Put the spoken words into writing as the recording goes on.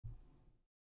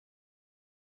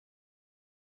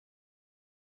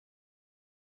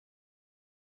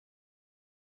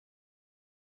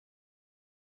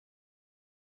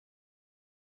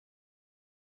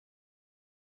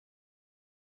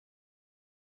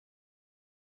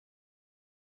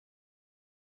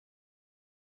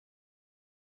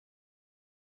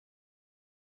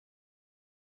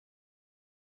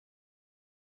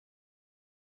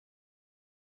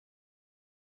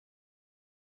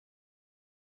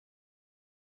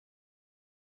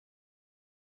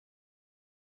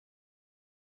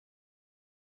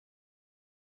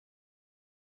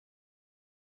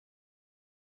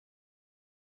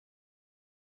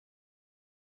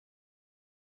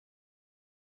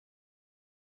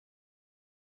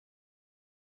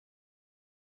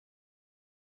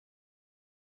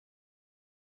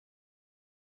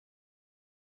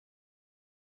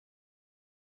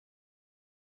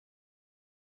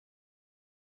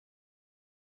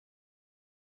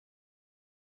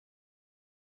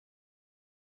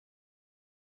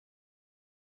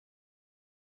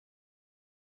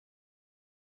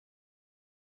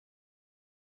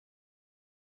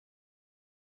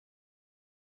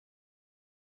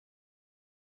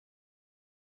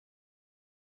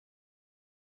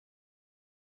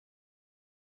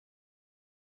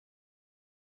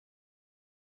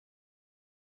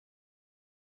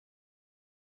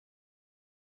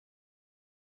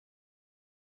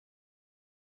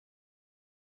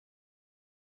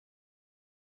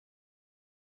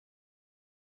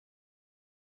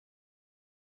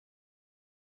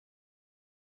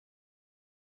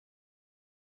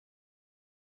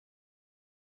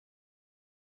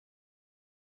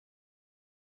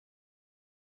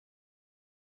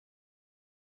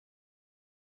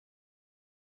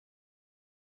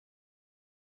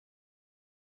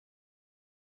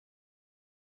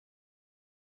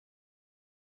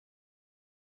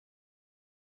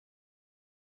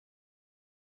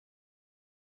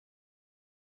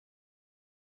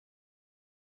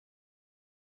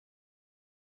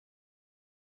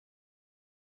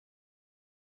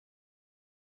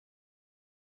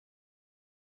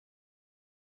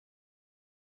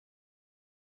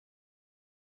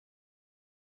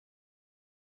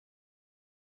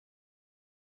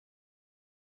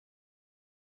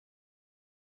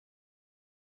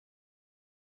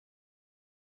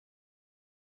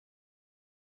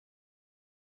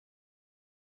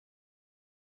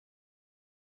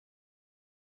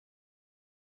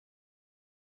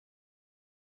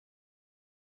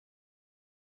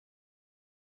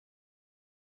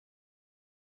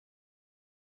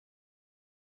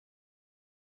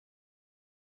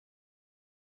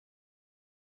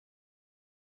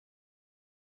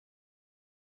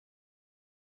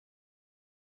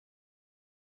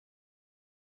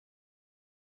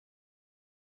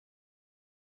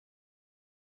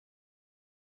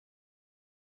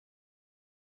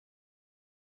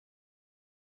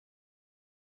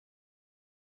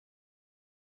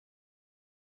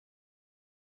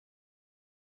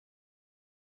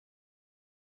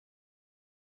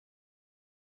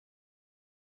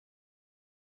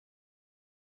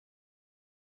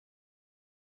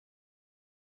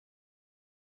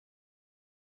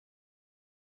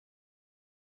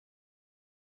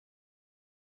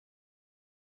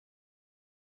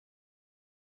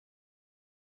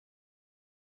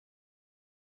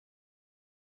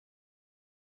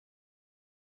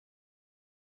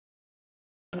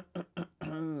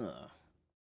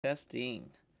Testing.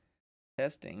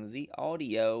 Testing the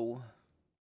audio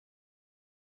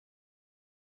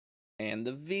and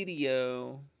the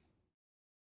video.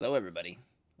 Hello, everybody.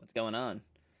 What's going on?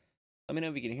 Let me know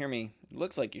if you can hear me. It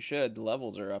looks like you should. The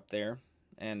levels are up there.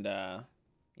 And,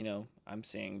 I'm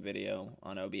seeing video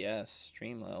on OBS,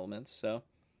 Stream Elements. So,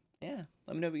 yeah,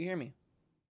 let me know if you can hear me.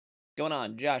 Going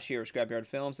on? Josh here with Scrapyard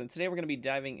Films. And today we're going to be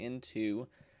diving into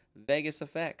Vegas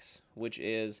Effects, which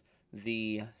is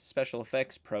the special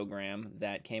effects program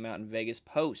that came out in Vegas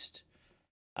Post.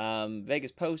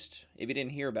 Vegas Post, if you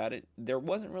didn't hear about it, there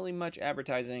wasn't really much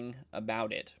advertising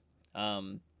about it.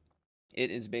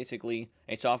 It is basically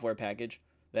a software package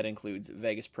that includes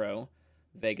Vegas Pro,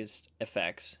 Vegas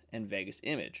Effects, and Vegas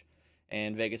Image.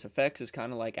 And Vegas Effects is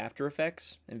kind of like After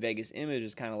Effects, and Vegas Image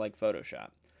is kind of like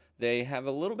Photoshop. They have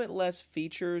a little bit less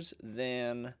features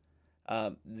than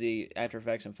the After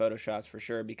Effects and Photoshops for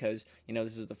sure, because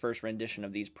this is the first rendition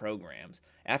of these programs.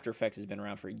 After Effects has been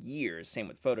around for years, same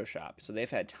with Photoshop, so they've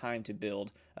had time to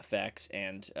build effects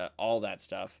and all that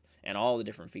stuff and all the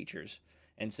different features.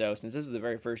 And so, since this is the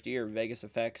very first year Vegas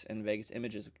Effects and Vegas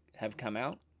Images have come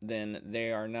out, then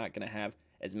they are not going to have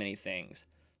as many things.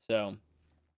 So,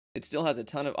 it still has a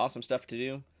ton of awesome stuff to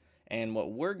do. And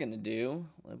what we're going to do,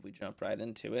 if we jump right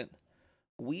into it,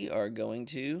 we are going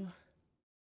to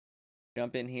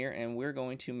jump in here and we're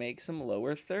going to make some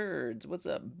lower thirds. What's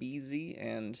up, BZ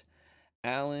and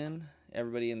Alan?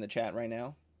 Everybody in the chat right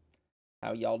now.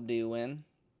 How y'all doing?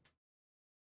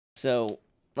 So,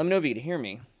 let me know if you can hear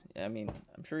me. I mean,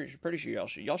 I'm pretty sure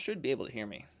y'all should be able to hear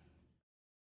me.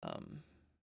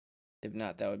 If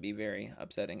not, that would be very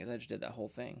upsetting because I just did that whole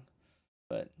thing.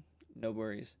 But no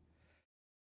worries.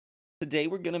 Today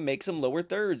we're gonna make some lower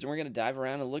thirds and we're gonna dive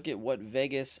around and look at what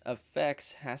Vegas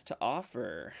Effects has to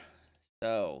offer.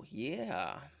 So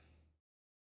yeah,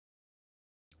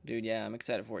 dude, yeah, I'm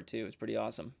excited for it too. It's pretty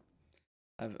awesome.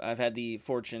 I've had the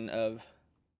fortune of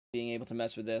being able to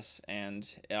mess with this, and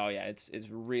oh yeah, it's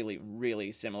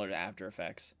really similar to After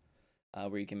Effects,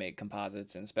 where you can make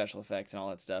composites and special effects and all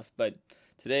that stuff. But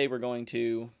today we're going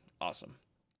to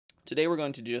Today we're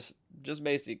going to just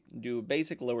do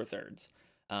basic lower thirds.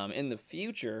 In the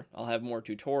future, I'll have more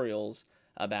tutorials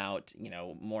about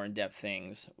more in-depth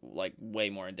things, like way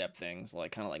more in-depth things,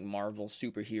 like kind of like Marvel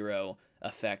superhero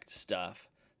effect stuff.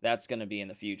 That's going to be in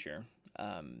the future,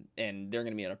 and they're going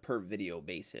to be on a per video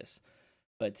basis.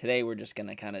 But today we're just going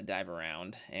to kind of dive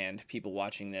around, and people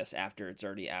watching this after it's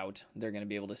already out, they're going to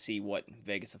be able to see what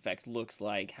Vegas Effects looks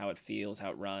like, how it feels,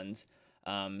 how it runs,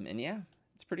 and yeah,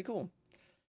 it's pretty cool.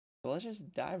 So let's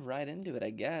just dive right into it,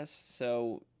 I guess.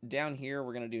 So down here,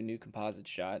 we're going to do new composite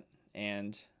shot.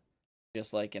 And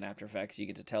just like in After Effects, you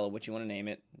get to tell it what you want to name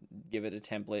it, give it a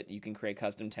template. You can create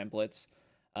custom templates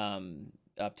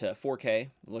up to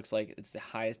 4K. Looks like it's the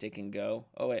highest it can go.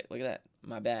 Oh, wait, look at that.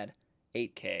 My bad.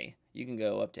 8K. You can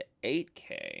go up to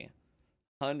 8K,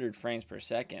 100 frames per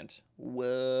second.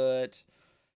 What?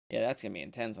 Yeah, that's going to be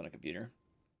intense on a computer.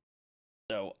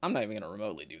 So I'm not even going to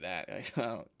remotely do that.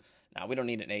 Now, we don't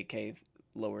need an 8K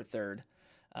lower third.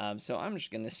 So I'm just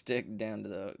going to stick down to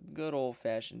the good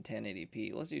old-fashioned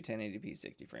 1080p. Let's do 1080p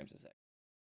 60 frames a second.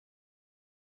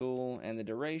 Cool. And the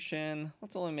duration,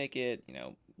 let's only make it,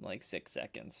 like 6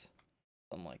 seconds.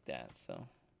 Something like that. So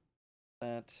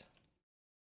that.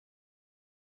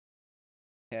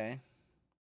 Okay.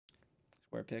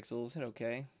 Square pixels, hit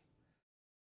OK.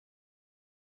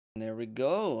 And there we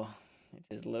go.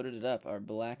 It just loaded it up, our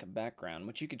black background,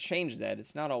 which you could change that.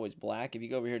 It's not always black. If you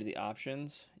go over here to the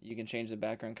options, you can change the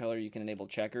background color. You can enable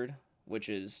checkered, which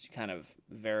is kind of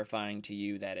verifying to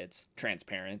you that it's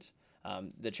transparent.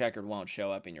 The checkered won't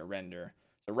show up in your render.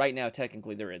 So right now,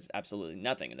 technically, there is absolutely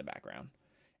nothing in the background.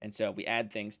 And so if we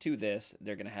add things to this,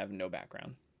 they're going to have no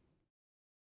background.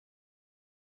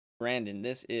 Brandon,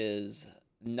 this is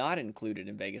not included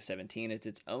in Vegas 17. It's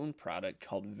its own product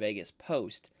called Vegas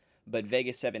Post. But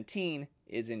Vegas 17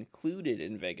 is included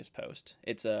in Vegas Post.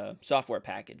 It's a software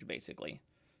package, basically.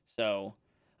 So,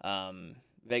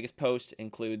 Vegas Post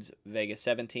includes Vegas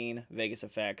 17, Vegas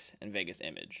Effects, and Vegas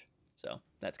Image. So,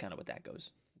 that's kind of what that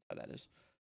goes. That's how that is.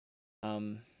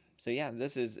 So, yeah,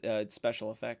 this is it's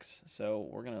special effects. So,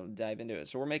 we're going to dive into it.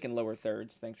 So, we're making lower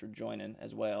thirds. Thanks for joining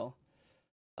as well.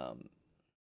 So,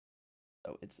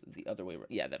 it's the other way.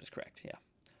 Yeah, that is correct. Yeah.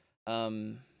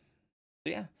 So,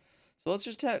 yeah. So let's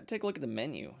just take a look at the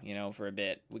menu, for a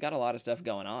bit. We got a lot of stuff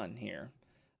going on here.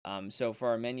 So for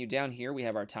our menu down here, we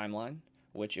have our timeline,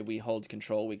 which if we hold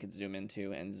control, we could zoom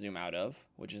into and zoom out of,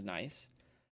 which is nice.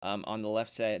 On the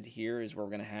left side here is where we're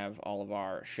going to have all of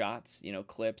our shots,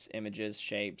 clips, images,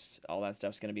 shapes, all that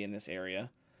stuff's going to be in this area.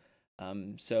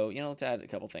 So, let's add a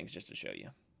couple things just to show you.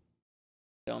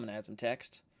 So I'm going to add some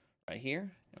text right here, and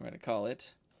we're going to call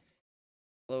it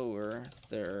lower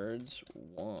thirds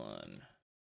 1.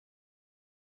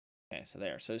 Okay, so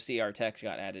there. So see, our text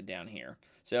got added down here.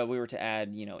 So if we were to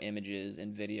add, images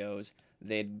and videos,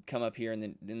 they'd come up here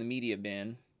in the media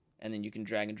bin, and then you can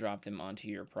drag and drop them onto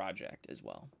your project as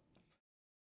well.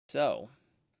 So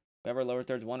we have our lower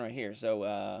thirds 1 right here.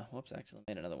 So, whoops, actually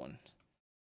made another one.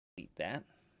 Delete that.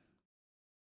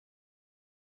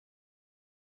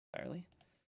 Entirely.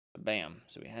 Bam.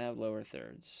 So we have lower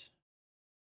thirds.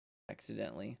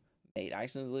 Accidentally made. I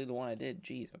accidentally deleted the one I did.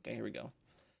 Jeez. Okay, here we go.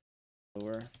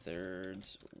 Lower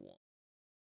thirds 1.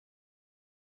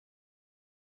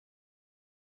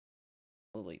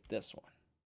 Delete this one.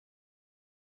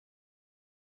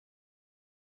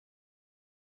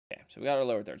 Okay, so we got our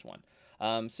lower thirds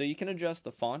 1. So you can adjust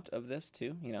the font of this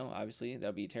too. Obviously that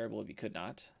would be terrible if you could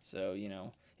not. So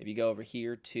if you go over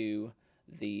here to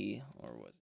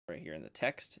right here in the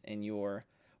text in your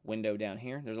window down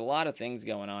here, there's a lot of things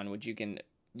going on which you can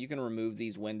remove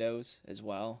these windows as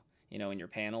well. In your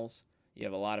panels, you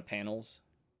have a lot of panels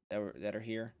that are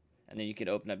here, and then you could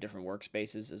open up different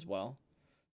workspaces as well.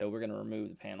 So we're going to remove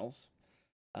the panels.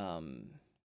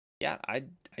 Yeah, I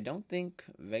don't think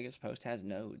Vegas Post has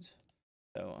nodes.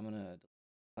 So I'm going to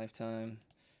lifetime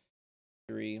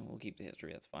history. We'll keep the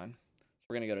history. That's fine. So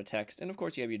we're going to go to text. And of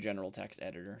course, you have your general text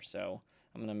editor. So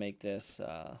I'm going to make this,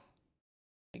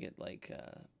 make it like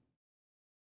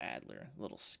Adler, a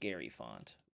little scary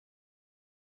font.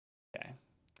 Okay.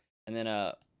 And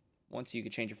then once you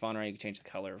can change your font around, you can change the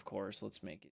color, of course. Let's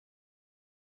make it.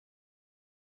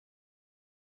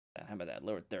 How about that?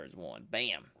 Lower thirds 1.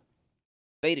 Bam.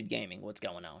 Faded gaming. What's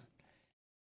going on?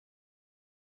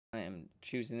 I am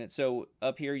choosing it. So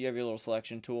up here, you have your little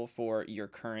selection tool for your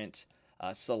current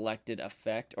selected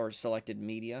effect or selected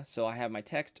media. So I have my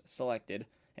text selected,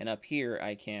 and up here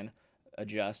I can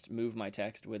move my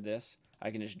text with this.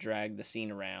 I can just drag the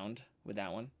scene around with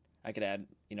that one. I could add,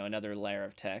 another layer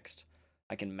of text.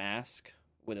 I can mask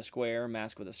with a square,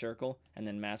 mask with a circle, and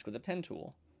then mask with a pen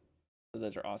tool. So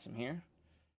those are awesome here.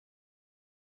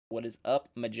 What is up,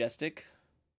 Majestic?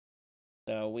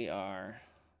 So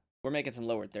we're making some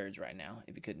lower thirds right now,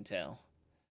 if you couldn't tell.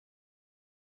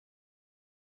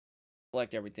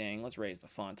 Select everything. Let's raise the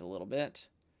font a little bit.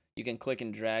 You can click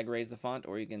and drag raise the font,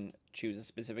 or you can choose a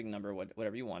specific number,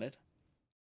 whatever you wanted.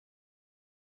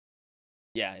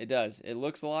 Yeah, it does. It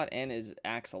looks a lot and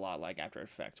acts a lot like After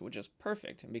Effects, which is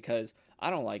perfect because I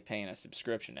don't like paying a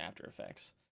subscription to After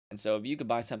Effects. And so if you could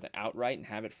buy something outright and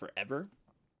have it forever,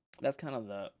 that's kind of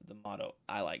the motto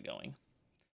I like going.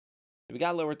 We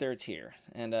got lower thirds here.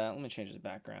 And let me change the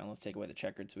background. Let's take away the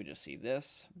checkered so we just see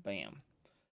this. Bam.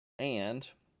 And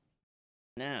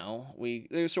now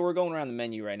so we're going around the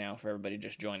menu right now for everybody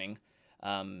just joining.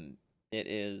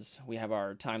 We have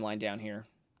our timeline down here,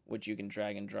 which you can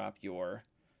drag and drop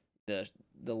the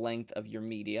length of your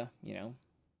media,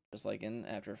 just like in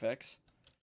After Effects.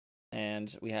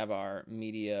 And we have our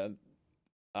media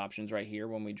options right here.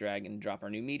 When we drag and drop our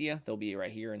new media, they'll be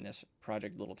right here in this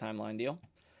project little timeline deal.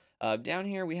 Down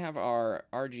here we have our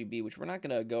RGB, which we're not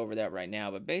going to go over that right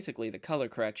now, but basically the color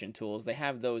correction tools, they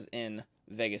have those in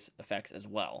Vegas Effects as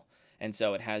well. And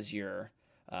so it has your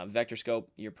vector scope,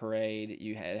 your parade,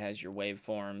 it has your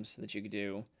waveforms that you could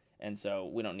do. And so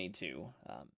we don't need to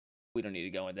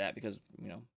go into that because,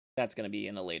 that's going to be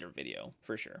in a later video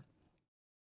for sure.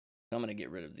 So I'm going to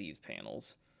get rid of these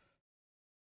panels.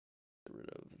 Get rid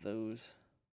of those.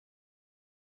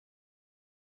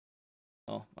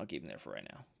 Oh, I'll keep them there for right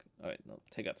now. All right, no,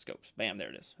 take out the scopes. Bam, there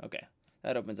it is. Okay,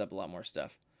 that opens up a lot more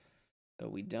stuff. So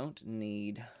we don't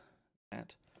need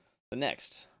that. So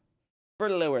next, for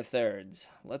lower thirds,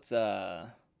 let's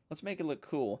make it look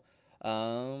cool.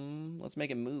 Let's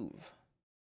make it move.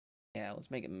 Yeah,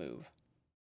 let's make it move.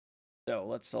 So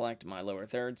let's select my lower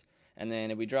thirds, and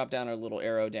then if we drop down our little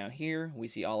arrow down here, we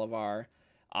see all of our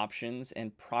options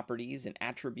and properties and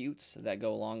attributes that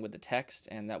go along with the text,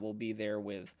 and that will be there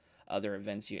with other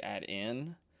events you add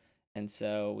in. And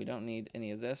so we don't need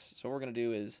any of this. So what we're going to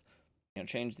do is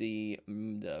change the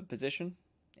position,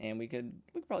 and we could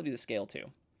probably do the scale too.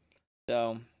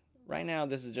 So right now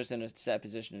this is just in a set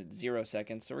position at 0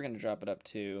 seconds. So we're going to drop it up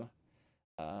to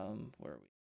where are we?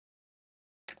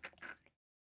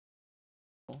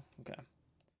 Oh, okay.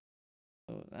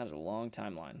 So that is a long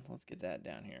timeline. Let's get that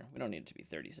down here. We don't need it to be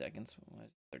 30 seconds. Why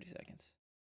is it 30 seconds?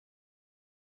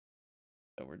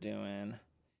 So we're doing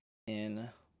in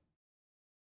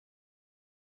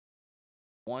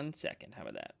 1 second. How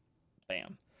about that?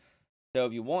 Bam. So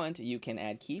if you want, you can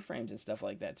add keyframes and stuff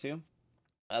like that too.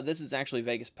 This is actually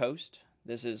Vegas Post.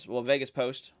 This is, well, Vegas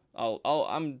Post.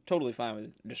 I'm totally fine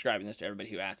with describing this to everybody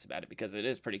who asks about it because it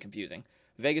is pretty confusing.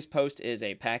 Vegas Post is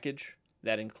a package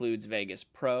that includes Vegas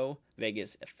Pro,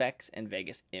 Vegas Effects, and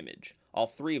Vegas Image. All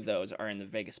three of those are in the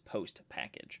Vegas Post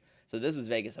package. So this is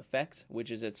Vegas Effects, which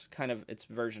is its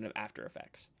version of After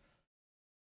Effects.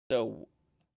 So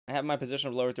I have my position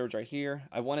of lower thirds right here.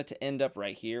 I want it to end up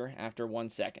right here after 1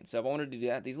 second. So if I wanted to do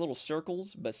that, these little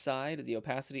circles beside the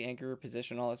opacity, anchor,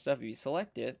 position, all that stuff, if you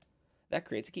select it, that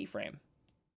creates a keyframe.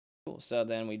 Cool. So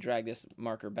then we drag this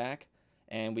marker back,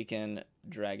 and we can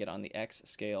drag it on the X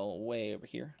scale way over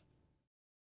here.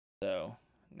 So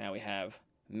now we have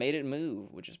made it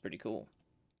move, which is pretty cool.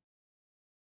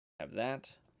 Have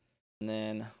that. And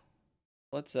then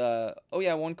let's, oh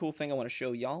yeah, one cool thing I want to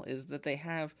show y'all is that they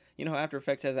have, you know how After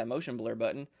Effects has that motion blur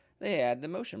button? They add the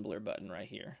motion blur button right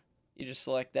here. You just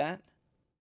select that,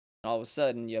 and all of a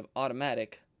sudden you have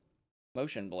automatic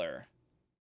motion blur.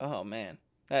 Oh man,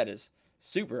 that is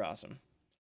super awesome.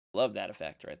 Love that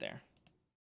effect right there.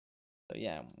 So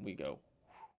yeah, we go.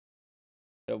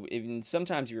 So even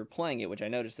sometimes you're playing it, which I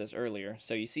noticed this earlier.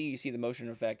 So you see the motion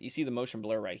effect, you see the motion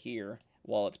blur right here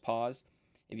while it's paused.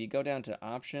 If you go down to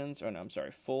options, or no, I'm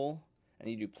sorry, full, and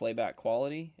you do playback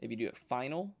quality, if you do it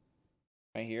final,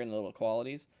 right here in the little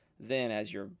qualities, then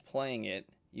as you're playing it,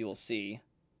 you will see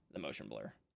the motion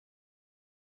blur.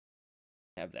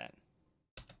 Have that.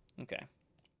 Okay.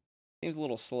 Seems a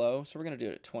little slow, so we're going to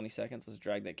do it at 20 seconds. Let's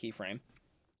drag that keyframe.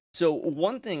 So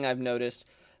one thing I've noticed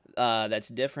that's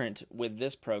different with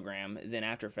this program than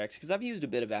After Effects, because I've used a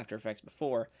bit of After Effects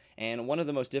before, and one of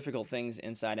the most difficult things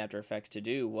inside After Effects to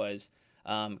do was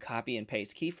copy and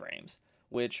paste keyframes,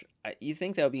 which you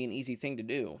think that would be an easy thing to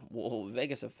do. Well,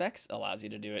 Vegas Effects allows you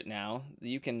to do it now.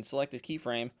 You can select this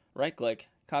keyframe, right-click,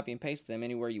 copy and paste them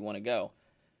anywhere you want to go.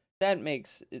 That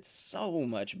makes it so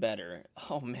much better.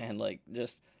 Oh man, like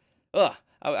just, ugh.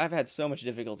 I've had so much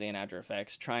difficulty in After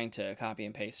Effects trying to copy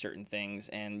and paste certain things,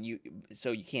 and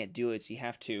so you can't do it. So you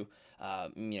have to,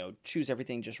 choose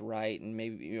everything just right, and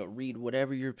maybe read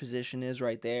whatever your position is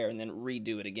right there, and then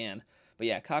redo it again. But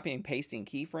yeah, copying and pasting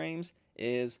keyframes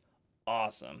is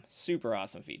awesome, super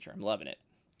awesome feature. I'm loving it.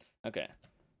 Okay,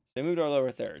 so we moved our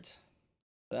lower thirds.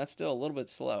 So that's still a little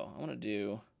bit slow. I want to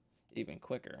do even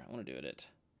quicker. I want to do it at,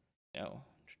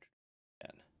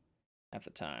 half the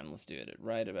time. Let's do it at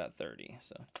right about 30.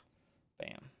 So,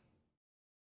 bam.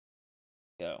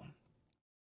 Go.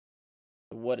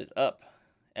 What is up?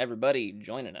 Everybody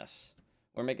joining us.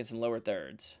 We're making some lower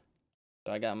thirds.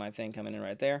 So I got my thing coming in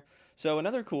right there. So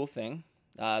another cool thing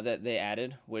that they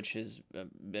added, which has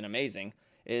been amazing,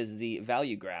 is the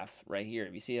value graph right here.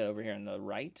 If you see it over here on the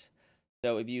right.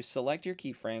 So if you select your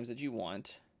keyframes that you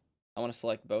want, I want to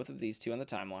select both of these two on the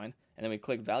timeline, and then we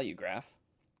click value graph.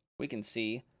 We can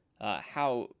see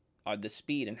how the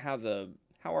speed and how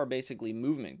our basically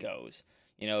movement goes.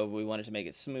 If we wanted to make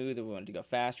it smooth, if we wanted to go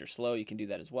fast or slow, you can do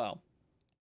that as well.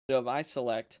 So if I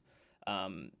select,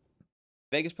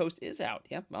 Vegas Post is out.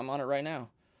 Yep, I'm on it right now.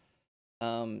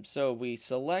 So we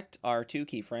select our two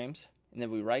keyframes, and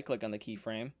then we right-click on the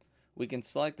keyframe. We can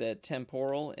select the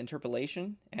temporal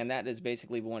interpolation, and that is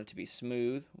basically we want it to be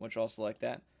smooth, which I'll select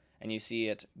that. And you see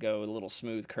it go a little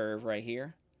smooth curve right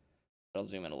here. I'll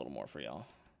zoom in a little more for y'all.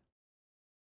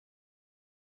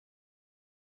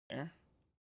 There.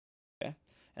 Okay.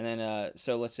 And then,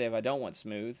 so let's say if I don't want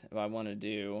smooth, if I want to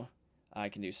do, I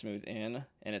can do smooth in,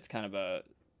 and it's kind of a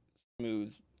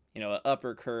smooth, an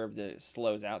upper curve that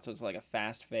slows out, so it's like a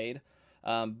fast fade.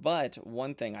 But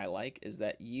one thing I like is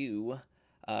that you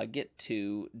get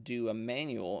to do a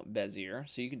manual Bezier,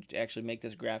 so you can actually make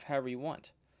this graph however you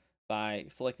want by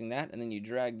selecting that, and then you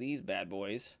drag these bad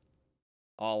boys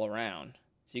all around.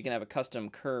 So you can have a custom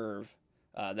curve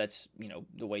that's,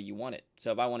 the way you want it.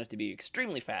 So if I want it to be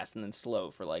extremely fast and then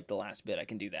slow for like the last bit, I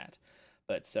can do that.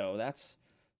 But so that's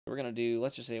what we're going to do.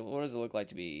 Let's just say, what does it look like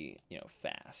to be,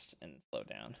 fast and slow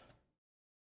down?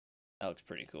 That looks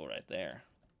pretty cool right there.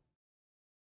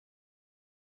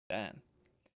 That.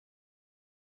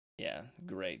 Yeah,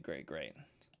 great, great, great.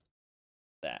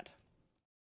 That.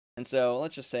 And so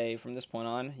let's just say from this point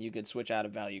on, you could switch out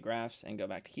of value graphs and go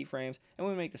back to keyframes. And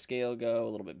we make the scale go a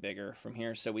little bit bigger from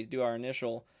here. So we do our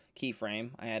initial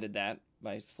keyframe. I added that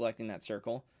by selecting that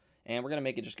circle. And we're going to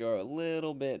make it just go a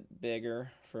little bit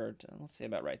bigger for, let's say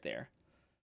about right there.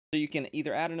 So you can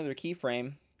either add another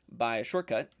keyframe by a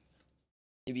shortcut.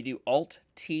 If you do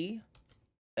Alt-T,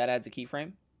 that adds a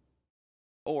keyframe.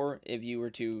 Or if you were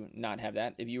to not have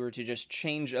that, if you were to just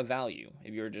change a value,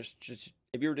 if you were just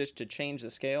to change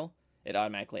the scale, it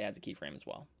automatically adds a keyframe as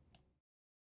well.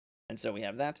 And so we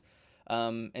have that.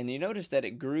 And you notice that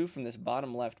it grew from this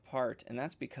bottom left part, and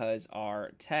that's because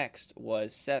our text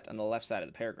was set on the left side of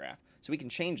the paragraph. So we can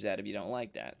change that if you don't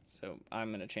like that. So I'm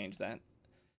going to change that.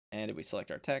 And if we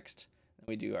select our text,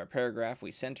 we do our paragraph,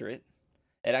 we center it,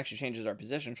 it actually changes our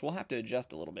position, so we'll have to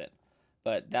adjust a little bit.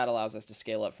 But that allows us to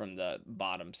scale up from the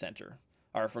bottom center,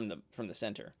 or from the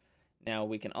center. Now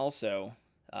we can also,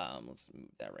 let's move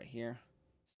that right here.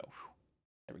 So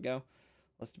there we go.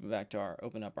 Let's move back to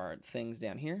open up our things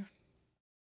down here.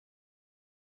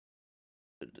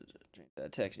 Change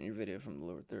that text in your video from the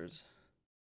lower thirds.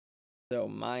 So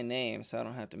my name, so I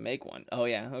don't have to make one. Oh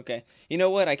yeah, okay. You know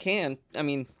what? I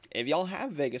mean, if y'all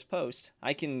have Vegas Post,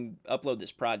 I can upload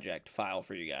this project file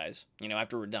for you guys,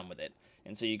 after we're done with it.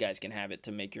 And so you guys can have it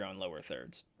to make your own lower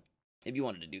thirds, if you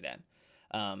wanted to do that.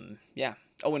 Yeah.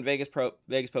 Oh, and Vegas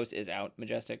Post is out,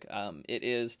 Majestic. It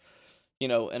is,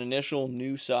 an initial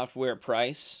new software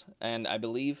price, and I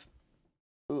believe,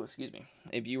 oh, excuse me,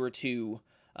 if you were to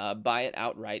buy it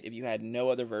outright, if you had no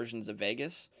other versions of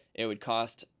Vegas, it would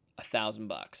cost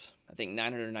 $1,000. I think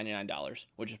 $999,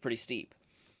 which is pretty steep.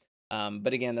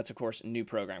 But again, that's of course new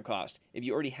program cost. If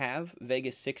you already have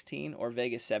Vegas 16 or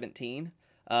Vegas 17,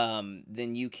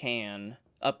 then you can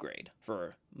upgrade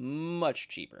for much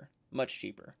cheaper, much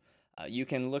cheaper. You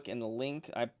can look in the link.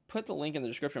 I put the link in the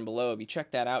description below. If you check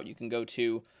that out, you can go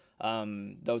to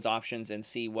those options and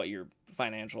see what your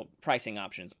financial pricing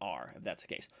options are, if that's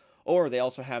the case. Or they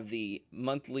also have the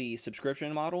monthly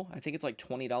subscription model. I think it's like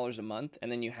 $20 a month,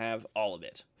 and then you have all of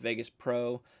it. Vegas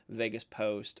Pro, Vegas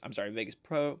Pro,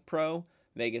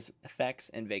 Vegas Effects,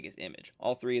 and Vegas Image.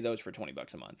 All three of those for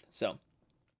 $20 a month. So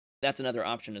that's another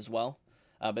option as well.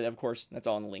 But of course, that's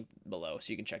all in the link below,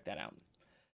 so you can check that out.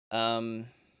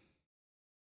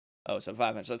 Oh, so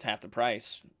 500. So that's half the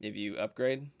price if you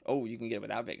upgrade. Oh, you can get it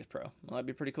without Vegas Pro. Well, that'd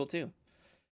be pretty cool too.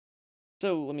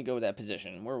 So let me go with that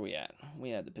position. Where are we at? We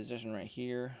had the position right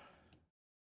here.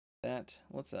 Let's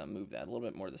move that a little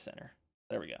bit more to the center.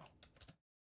 There we go.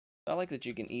 I like that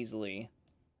you can easily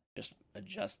just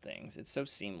adjust things. It's so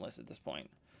seamless at this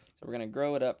point. So we're going to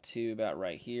grow it up to about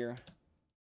right here.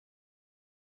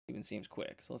 Even seems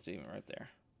quick. So let's do it right there.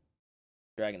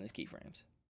 Dragging these keyframes.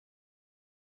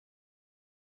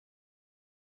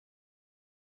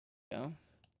 Go.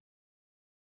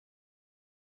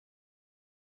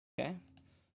 Okay.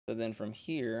 So then from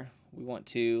here, we want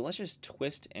to, let's just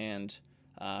twist and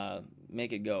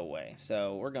make it go away.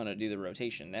 So we're going to do the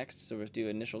rotation next. So we'll do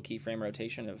initial keyframe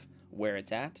rotation of where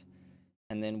it's at.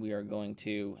 And then we are going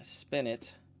to spin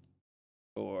it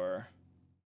for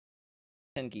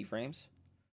 10 keyframes.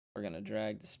 We're going to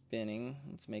drag the spinning.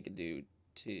 Let's make it do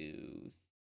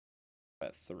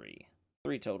about 3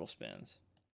 total spins.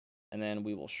 And then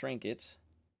we will shrink it,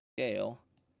 scale,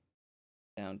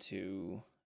 down to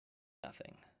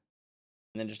nothing.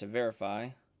 And then just to verify,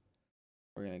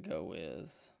 we're going to go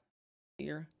with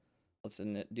here. Let's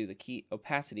do the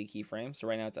opacity keyframe. So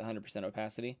right now it's 100%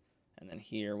 opacity. And then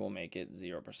here we'll make it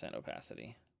 0%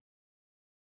 opacity.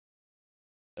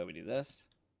 So we do this.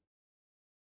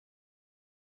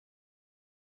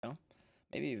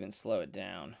 Maybe even slow it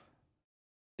down.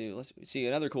 Let's see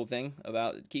another cool thing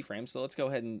about keyframes. So let's go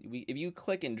ahead and, if you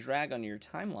click and drag on your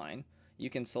timeline, you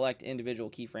can select individual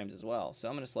keyframes as well. So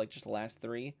I'm going to select just the last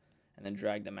 3 and then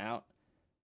drag them out.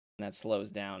 And that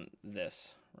slows down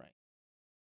this, right?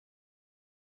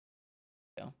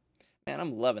 Go. Man,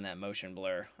 I'm loving that motion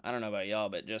blur. I don't know about y'all,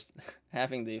 but just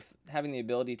having the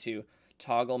ability to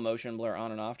toggle motion blur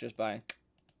on and off just like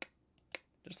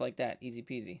that, easy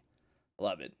peasy.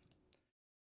 Love it.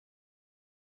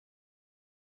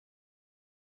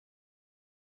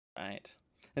 Right.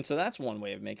 And so that's one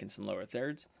way of making some lower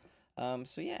thirds.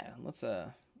 So yeah,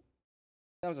 that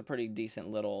was a pretty decent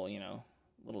little,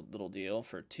 little deal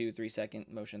for 2-3 second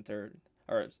motion third,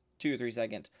 or 2 or 3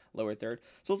 second lower third.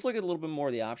 So let's look at a little bit more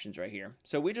of the options right here.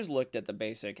 So we just looked at the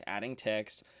basic adding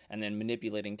text and then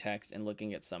manipulating text and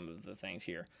looking at some of the things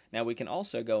here. Now we can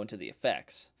also go into the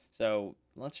effects. So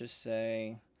let's just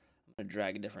say, I'm gonna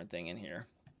drag a different thing in here.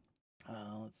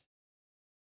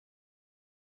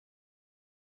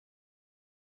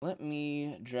 Let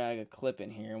me drag a clip in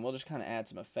here, and we'll just kind of add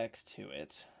some effects to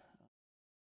it.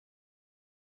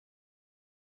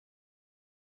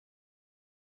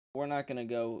 We're not going to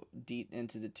go deep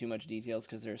into too much details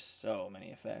because there's so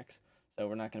many effects. So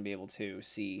we're not going to be able to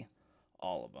see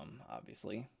all of them,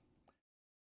 obviously.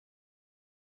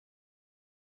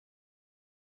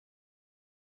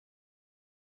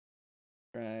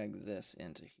 Drag this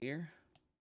into here.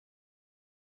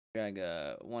 Drag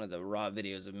one of the raw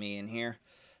videos of me in here.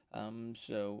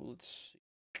 So let's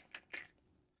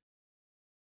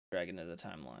drag into the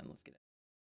timeline. Let's get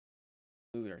it.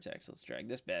 Move our text. Let's drag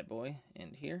this bad boy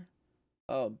in here.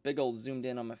 Oh, big old zoomed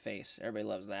in on my face. Everybody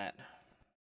loves that.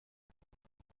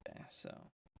 Okay, so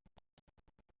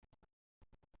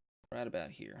right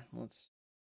about here. Let's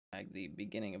drag the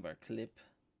beginning of our clip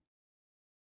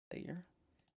there.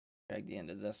 Drag the end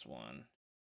of this one.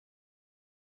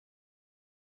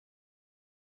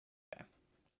 Okay.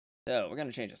 So we're going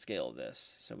to change the scale of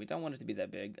this. So we don't want it to be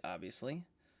that big, obviously.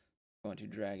 We're going to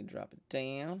drag and drop it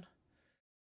down.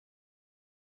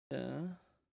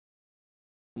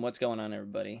 What's going on,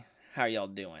 everybody? How are y'all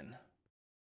doing?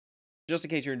 Just in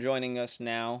case you're joining us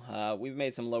now, we've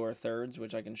made some lower thirds,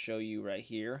 which I can show you right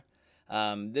here.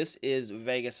 This is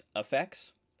Vegas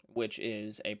Effects, which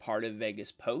is a part of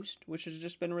Vegas Post, which has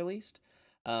just been released.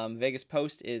 Vegas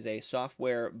Post is a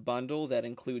software bundle that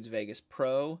includes Vegas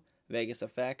Pro, Vegas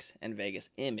Effects, and Vegas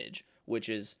Image, which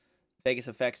is Vegas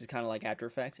Effects is kind of like After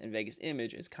Effects, and Vegas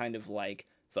Image is kind of like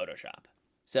Photoshop.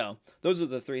 So those are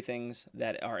the three things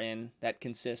that are that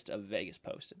consist of Vegas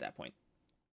Post at that point.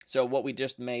 So what we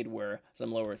just made were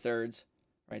some lower thirds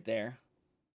right there.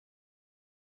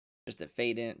 Just to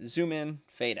fade in, zoom in,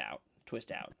 fade out,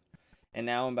 twist out. And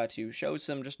now I'm about to show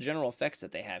some just general effects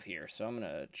that they have here. So I'm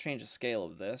going to change the scale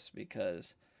of this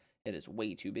because it is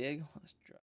way too big. Let's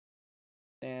drop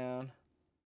it down.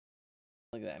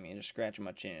 Look at that. I mean, just scratching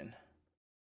my chin.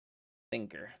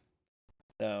 Thinker.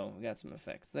 So we got some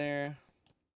effects there.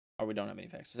 Or we don't have any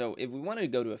effects. So if we wanted to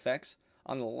go to effects,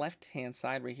 on the left-hand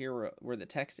side right here where the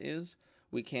text is,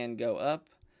 we can go up.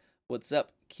 What's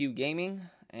up, Q Gaming?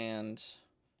 And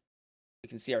we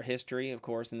can see our history, of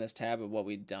course, in this tab of what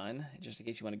we've done. Just in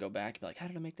case you want to go back and be like, how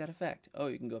did I make that effect? Oh,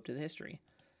 you can go up to the history.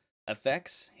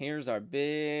 Effects. Here's our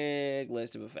big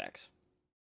list of effects.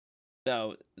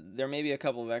 So there may be a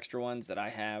couple of extra ones that I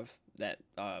have that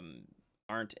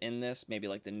aren't in this, maybe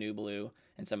like the new blue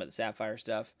and some of the sapphire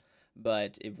stuff.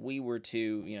 But if we were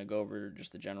to, go over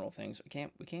just the general things, we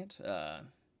can't. I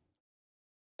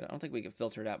don't think we can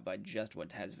filter it out by just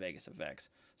what has Vegas effects.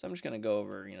 So I'm just gonna go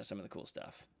over, some of the cool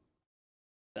stuff.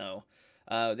 So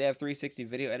they have 360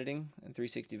 video editing and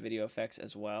 360 video effects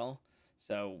as well.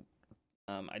 So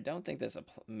I don't think this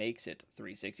makes it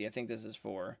 360. I think this is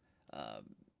for. So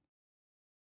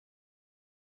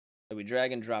we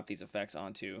drag and drop these effects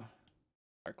onto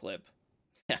our clip.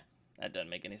 Yeah, that doesn't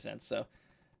make any sense. So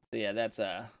yeah, that's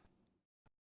an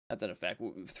effect.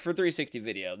 For 360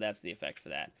 video, that's the effect for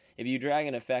that. If you drag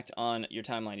an effect on your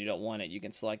timeline, you don't want it, you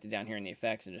can select it down here in the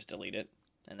effects and just delete it,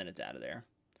 and then it's out of there.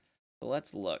 So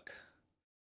let's look.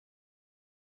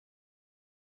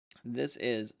 This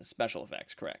is special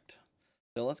effects, correct.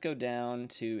 So let's go down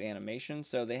to animation.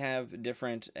 So they have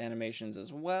different animations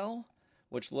as well,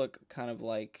 which look kind of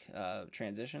like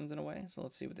transitions in a way. So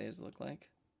let's see what these look like.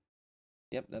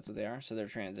 Yep, that's what they are. So they're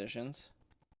transitions.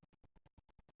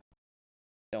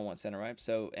 Don't want center right.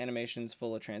 So animations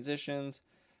full of transitions.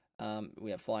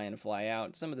 We have fly in and fly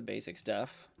out. Some of the basic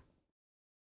stuff.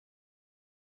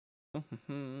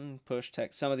 Push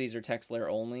text. Some of these are text layer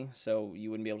only, so you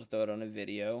wouldn't be able to throw it on a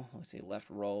video. Let's see, left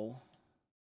roll.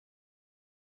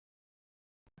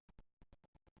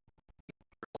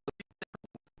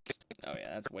 Oh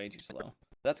yeah, that's way too slow.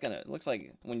 That's gonna, looks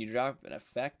like when you drop an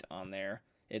effect on there,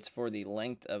 it's for the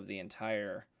length of the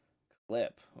entire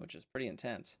clip, which is pretty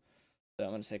intense. So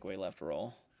I'm gonna take away left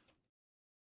roll.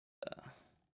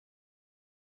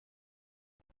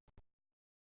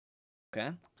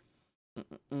 Okay.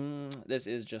 This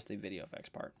is just the video effects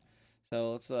part.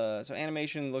 So let's so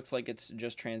animation looks like it's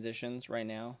just transitions right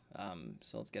now.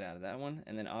 So let's get out of that one.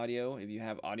 And then audio, if you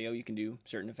have audio, you can do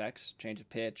certain effects, change the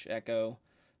pitch, echo,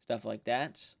 stuff like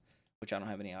that, which I don't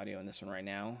have any audio in this one right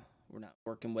now. We're not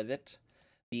working with it.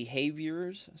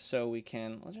 Behaviors, so we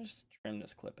can, let's just trim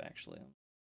this clip actually.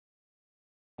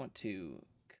 I want to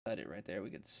cut it right there. We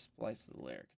could splice the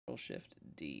layer. Control Shift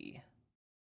D.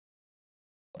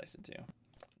 Splice it too.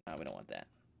 No, we don't want that.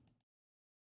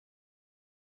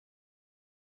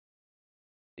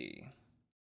 We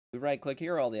right click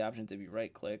here, all the options if you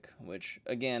right click, which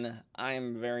again, I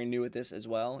am very new at this as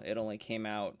well. It only came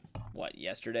out, what,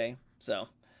 yesterday? So,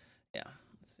 yeah.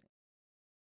 Let's see.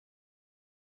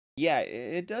 Yeah,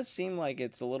 it does seem like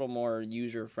it's a little more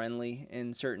user friendly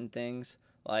in certain things.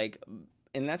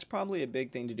 And that's probably a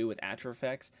big thing to do with After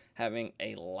Effects, having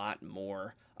a lot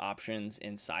more options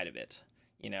inside of it.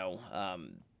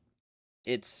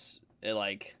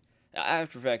 Like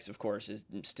After Effects, of course,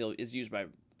 is used by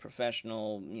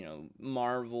professional,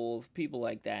 Marvel people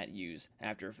like that use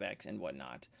After Effects and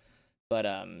whatnot. But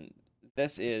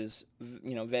this is,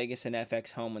 Vegas and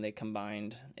FX Home when they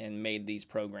combined and made these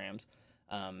programs.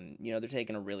 They're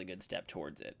taking a really good step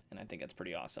towards it, and I think that's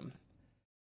pretty awesome.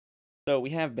 So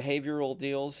we have behavioral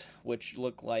deals, which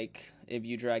look like if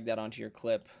you drag that onto your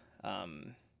clip,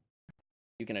 um,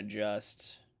 you can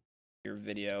adjust your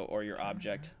video or your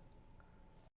object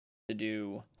to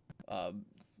do, uh,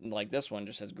 like this one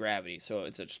just says gravity, so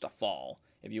it's just a fall.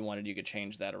 If you wanted, you could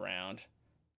change that around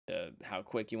to how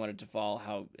quick you want it to fall,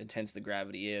 how intense the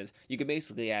gravity is. You could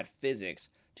basically add physics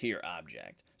to your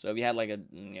object. So if you had like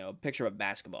a picture of a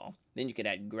basketball, then you could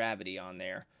add gravity on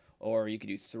there, or you could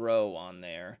do throw on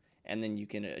there, and then you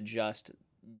can adjust,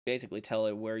 basically tell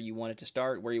it where you want it to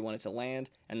start, where you want it to land,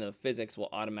 and the physics will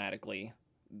automatically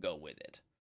go with it.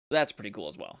 So that's pretty cool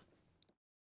as well.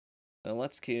 So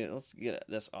let's get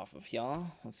this off of here.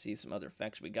 Let's see some other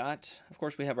effects we got. Of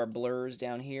course, we have our blurs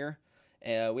down here.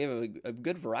 We have a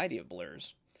good variety of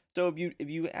blurs. So if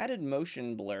you added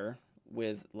motion blur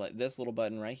with like this little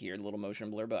button right here, the little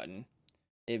motion blur button,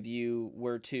 if you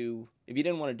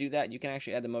didn't want to do that, you can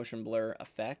actually add the motion blur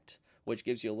effect, which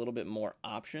gives you a little bit more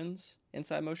options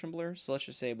inside motion blur. So let's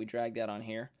just say we drag that on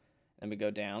here, and we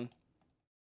go down,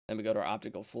 then we go to our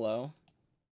optical flow.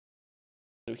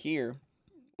 So here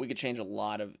we could change a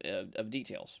lot of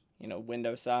details.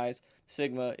 Window size,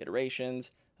 sigma,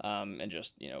 iterations, and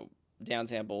just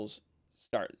downsamples,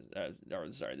 the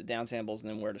downsamples, and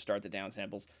then where to start the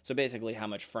downsamples. So basically, how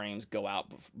much frames go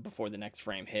out before the next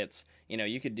frame hits.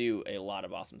 You could do a lot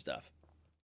of awesome stuff.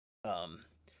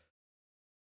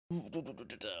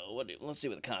 Let's see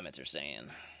what the comments are saying.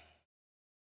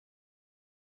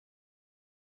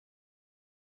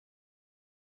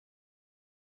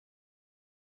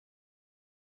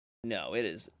 No, it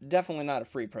is definitely not a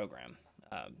free program.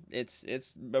 It's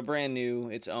a brand new,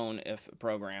 its own if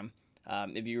program.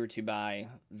 If you were to buy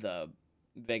the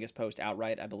Vegas Post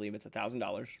outright, I believe it's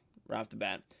 $1,000 right off the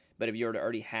bat. But if you were to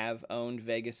already have owned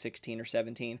Vegas 16 or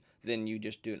 17, then you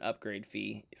just do an upgrade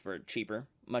fee for cheaper,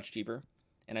 much cheaper.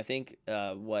 And I think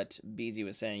what BZ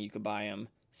was saying, you could buy them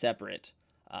separate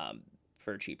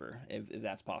for cheaper if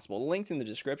that's possible. The link's in the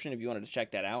description if you wanted to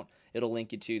check that out. It'll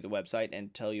link you to the website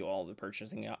and tell you all the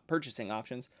purchasing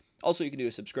options. Also, you can do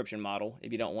a subscription model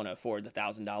if you don't want to afford the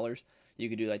 $1,000. You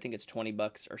could do, I think it's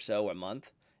 $20 or so a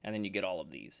month, and then you get all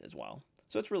of these as well.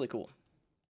 So it's really cool.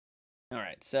 All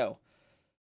right, so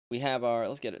we have our,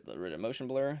 let's get rid of motion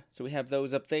blur. So we have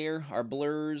those up there, our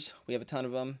blurs. We have a ton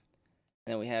of them.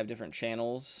 And then we have different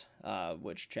channels,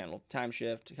 which channel time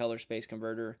shift, color space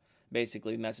converter,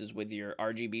 basically messes with your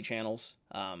RGB channels,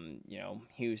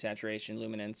 hue, saturation,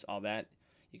 luminance, all that.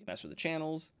 You can mess with the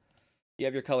channels. You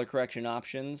have your color correction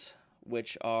options,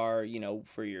 which are,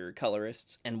 for your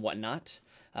colorists and whatnot.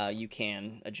 You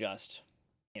can adjust,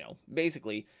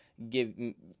 basically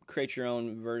create your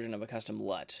own version of a custom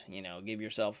LUT. Give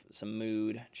yourself some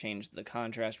mood, change the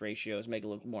contrast ratios, make it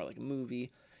look more like a movie.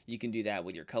 You can do that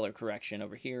with your color correction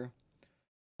over here.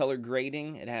 Color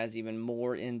grading, it has even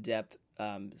more in-depth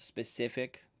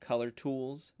specific color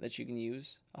tools that you can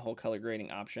use, a whole color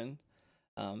grading option.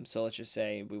 So let's just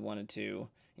say we wanted to,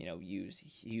 use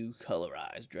hue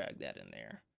colorize, drag that in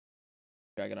there.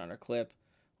 Drag it on our clip.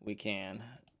 We can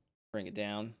bring it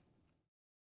down.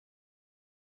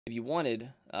 If you wanted,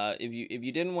 if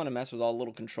you didn't want to mess with all the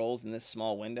little controls in this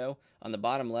small window, on the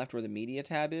bottom left where the media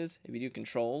tab is, if you do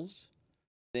controls,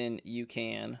 then you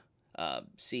can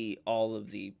see all of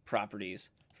the properties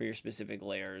for your specific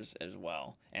layers as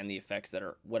well, and the effects that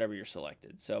are whatever you're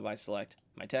selected. So if I select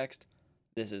my text,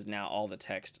 this is now all the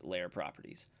text layer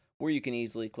properties, where you can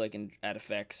easily click and add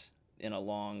effects in a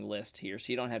long list here,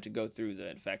 so you don't have to go through the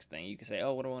effects thing. You can say,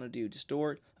 oh, what do I want to do?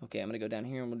 Distort? Okay, I'm going to go down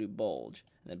here and we'll do bulge,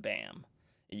 and then bam.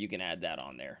 And you can add that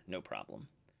on there, no problem.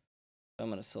 So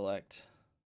I'm going to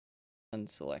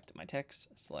unselect my text,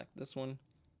 select this one,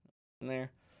 from there.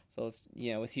 So it's,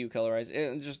 with hue colorize,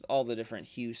 just all the different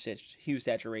hue,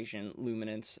 saturation,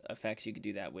 luminance effects. You could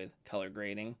do that with color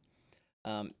grading.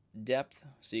 Depth,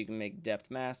 so you can make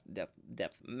depth mats.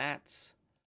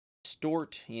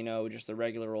 Distort, just the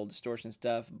regular old distortion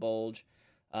stuff. Bulge.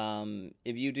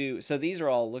 If you do, so these are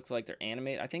all, looks like they're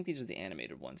animated. I think these are the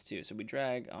animated ones too. So we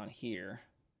drag on here.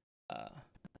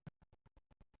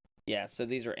 Yeah, so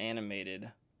these are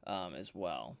animated as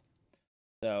well.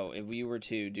 So if we were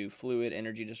to do fluid,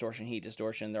 energy distortion, heat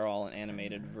distortion, they're all an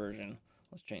animated version.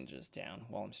 Let's change this down.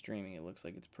 While I'm streaming, it looks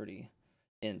like it's pretty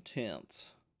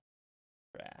intense.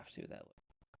 Draft, see what that looks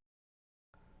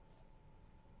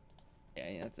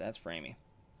like. Yeah, that's framey.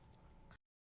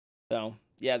 So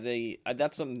yeah,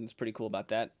 that's something that's pretty cool about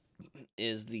that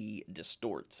is the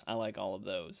distorts. I like all of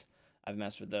those. I've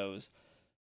messed with those.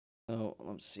 So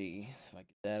let's see if I get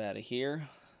that out of here.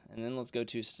 And then let's go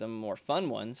to some more fun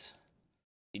ones.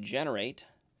 Generate.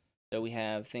 So we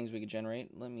have things we could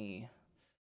generate. Let me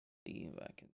see if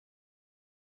I can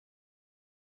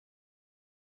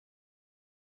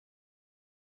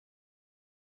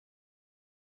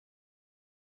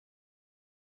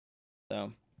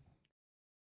So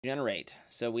generate.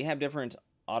 So we have different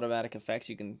automatic effects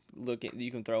you can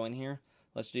throw in here.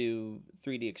 Let's do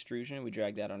 3D extrusion. We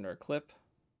drag that under a clip.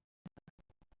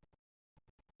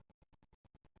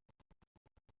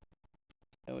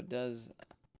 Oh, it does.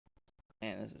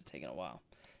 Man, this is taking a while.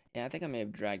 Yeah, I think I may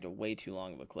have dragged a way too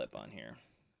long of a clip on here.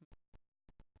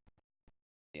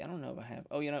 Yeah, I don't know if I have.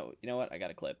 Oh, you know what? I got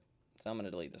a clip, so I'm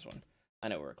gonna delete this one. I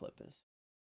know where a clip is.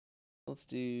 Let's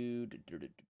do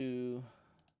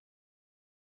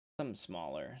something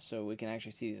smaller so we can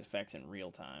actually see these effects in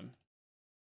real time.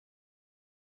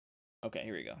 Okay,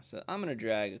 here we go. So I'm gonna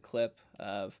drag a clip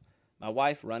of my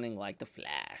wife running like the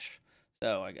Flash.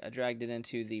 So I dragged it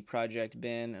into the project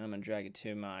bin, and I'm gonna drag it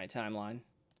to my timeline.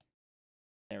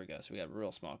 There we go. So we got a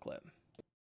real small clip.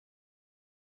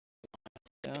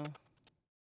 Go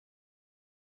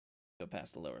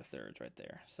past the lower thirds right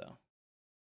there. So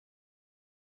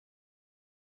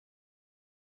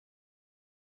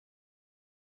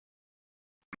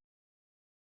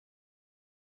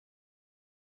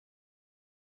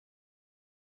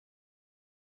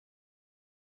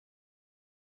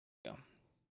go.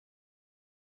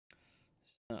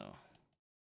 So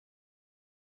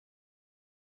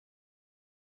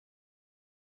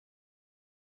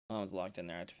I was locked in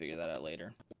there. I have to figure that out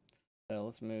later. So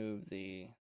let's move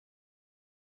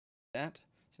that.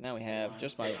 So now we have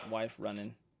just my wife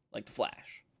running like the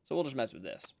Flash. So we'll just mess with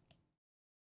this.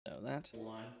 So that.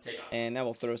 And now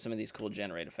we'll throw some of these cool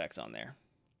generate effects on there.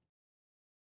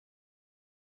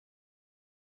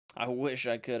 I wish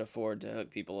I could afford to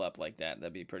hook people up like that.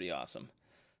 That'd be pretty awesome.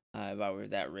 If I were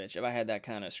that rich. If I had that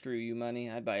kind of screw you money,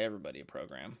 I'd buy everybody a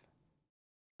program.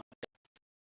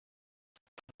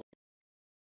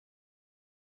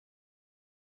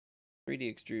 .3D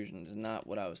extrusion is not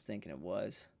what I was thinking it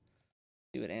was.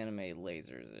 See what animate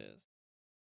lasers is.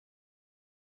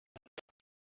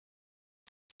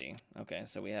 Okay,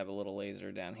 so we have a little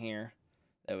laser down here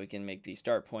that we can make the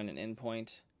start point and end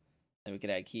point. Then we could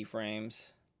add keyframes.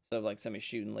 So like somebody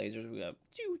shooting lasers, we go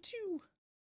choo choo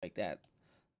like that.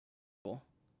 Cool.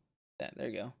 There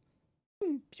you go.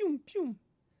 Boom, boom, boom.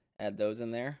 Add those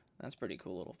in there. That's a pretty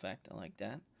cool little effect. I like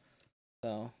that.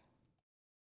 So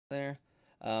there.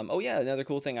 Oh yeah, another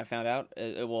cool thing I found out,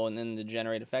 and then the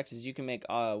generate effects is you can make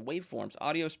waveforms,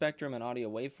 audio spectrum and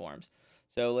audio waveforms.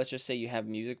 So let's just say you have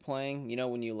music playing. You know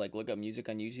when you like look up music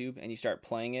on YouTube and you start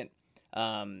playing it,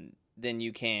 then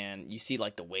you see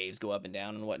like the waves go up and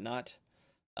down and whatnot.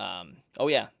 Oh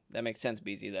yeah, that makes sense,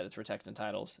 BZ, that it's for text and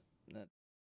titles.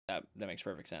 That makes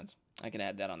perfect sense. I can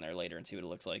add that on there later and see what it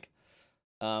looks like.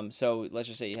 So let's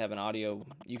just say you have an audio,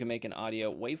 you can make an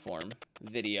audio waveform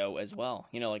video as well,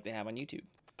 like they have on YouTube.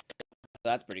 So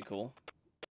that's pretty cool.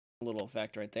 A little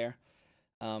effect right there.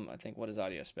 I think, what is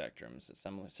audio spectrum? Is it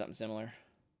something similar?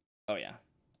 Oh yeah.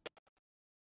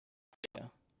 Yeah.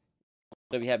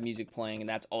 So if you have music playing and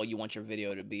that's all you want your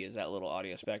video to be is that little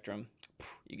audio spectrum,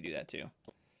 you can do that too.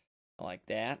 I like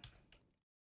that.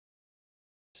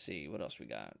 Let's see what else we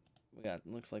got.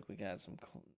 Looks like we got some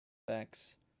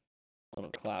effects,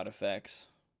 little cloud effects.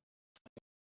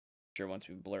 Sure, once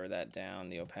we blur that down,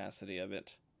 the opacity of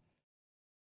it.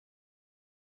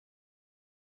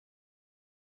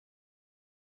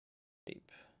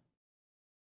 Shape.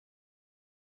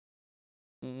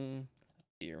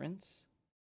 Appearance.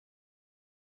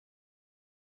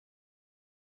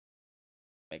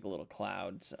 Make a little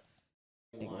cloud. So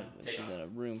this is in a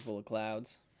room full of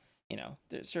clouds.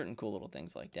 There's certain cool little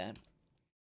things like that.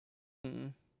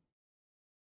 Okay.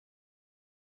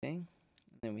 And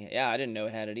then I didn't know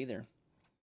it had it either.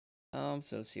 So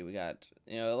let's see, we got,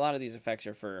 a lot of these effects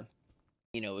are for,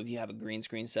 if you have a green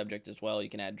screen subject as well, you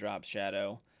can add drop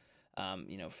shadow,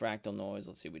 fractal noise.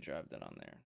 Let's see, we drive that on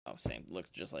there. Oh, same, looks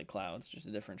just like clouds, just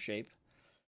a different shape.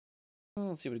 Well,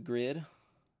 let's see what a grid.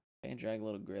 Okay, drag a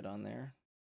little grid on there.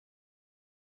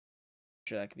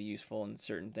 Sure, that could be useful in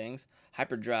certain things.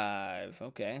 Hyperdrive.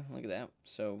 Okay, look at that.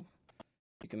 So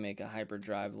you can make a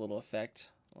hyperdrive little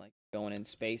effect, like going in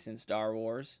space in Star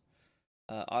Wars.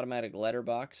 Automatic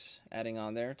letterbox, adding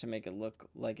on there to make it look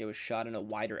like it was shot in a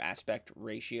wider aspect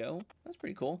ratio. That's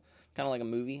pretty cool. Kind of like a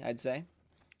movie, I'd say.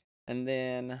 And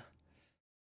then,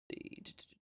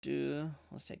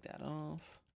 let's take that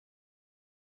off.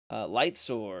 Light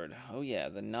sword. Oh yeah,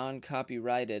 the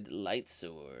non-copyrighted light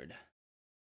sword.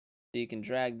 So you can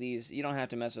drag these. You don't have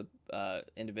to mess with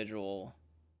individual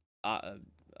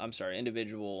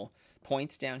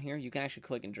points down here. You can actually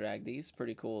click and drag these.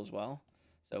 Pretty cool as well.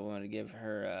 So we want to give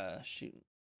her a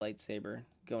lightsaber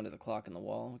going to the clock on the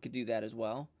wall. We could do that as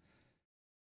well.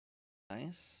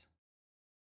 Nice.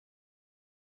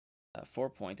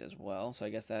 4-point as well. So I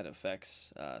guess that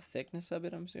affects thickness of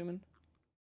it, I'm assuming.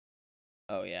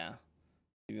 Oh, yeah.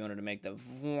 If you wanted to make the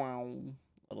wow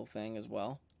little thing as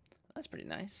well. That's pretty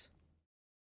nice.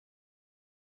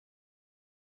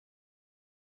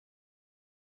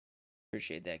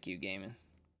 Appreciate that, Q Gaming.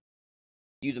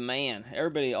 You the man.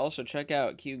 Everybody also check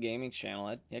out Q Gaming's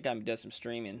channel. That guy does some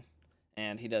streaming,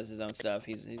 and he does his own stuff.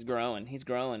 He's growing. He's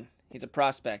growing. He's a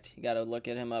prospect. You got to look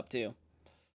at him up too.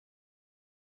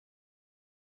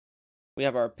 We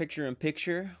have our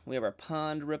picture-in-picture. We have our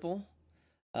pond ripple.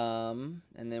 And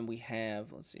then we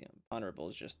have, let's see, pond ripple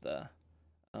is just the,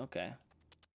 okay.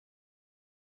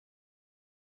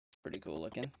 Pretty cool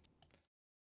looking.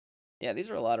 Yeah, these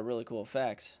are a lot of really cool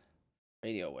effects.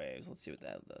 Radio waves. Let's see what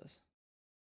that does.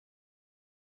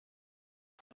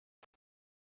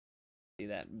 See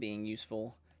that being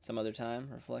useful some other time.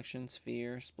 Reflection,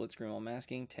 sphere, split screen while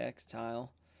masking, text,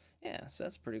 tile. Yeah, so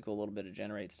that's pretty cool. A little bit of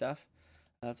generate stuff.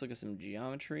 Let's look at some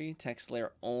geometry. Text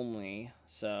layer only.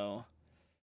 So,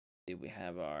 see, we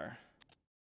have our,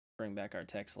 bring back our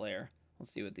text layer.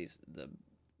 Let's see what the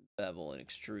bevel and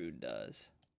extrude does.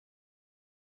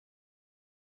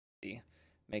 See,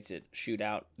 makes it shoot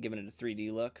out, giving it a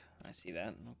 3D look. I see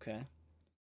that. Okay.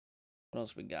 What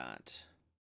else we got?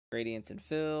 Gradients and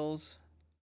fills.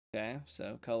 Okay,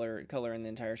 so color in the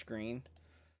entire screen.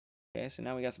 Okay, so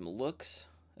now we got some looks.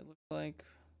 It looks like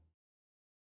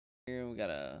here we got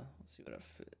a, let's see what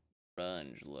a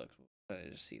grunge looks. I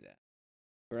just see that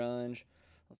grunge.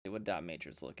 Let's see what dot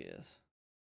matrix look is.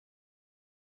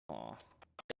 Aw.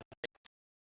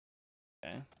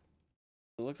 Okay.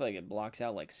 It looks like it blocks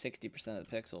out like 60% of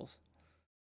the pixels.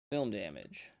 Film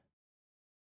damage.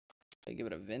 They give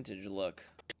it a vintage look.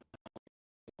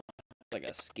 Like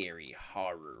a scary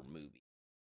horror movie.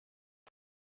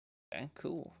 Okay,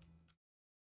 cool.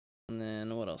 And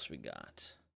then what else we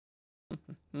got?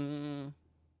 Film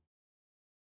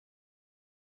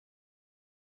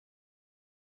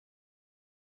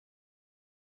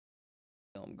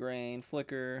grain,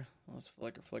 flicker. What's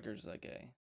flicker? Flicker is like a,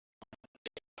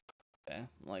 okay,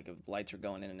 like if lights are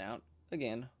going in and out.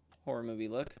 Again, horror movie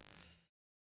look.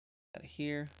 Got it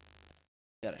here.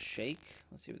 Got a shake.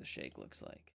 Let's see what the shake looks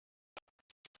like.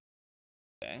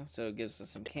 Okay, so it gives us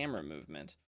some camera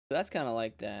movement. So that's kind of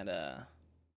like that,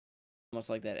 almost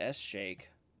like that S shake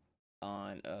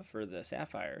on for the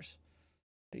sapphires.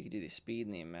 So you can do the speed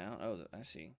and the amount. Oh, I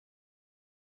see.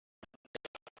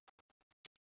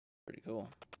 Pretty cool.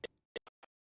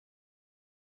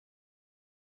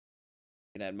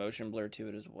 You can add motion blur to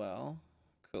it as well.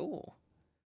 Cool.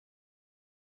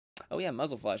 Oh yeah,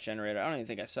 muzzle flash generator. I don't even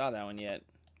think I saw that one yet.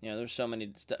 You know, there's so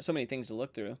many things to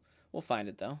look through. We'll find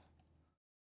it though.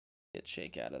 Get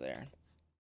shake out of there.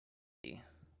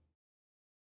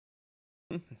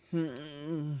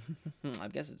 I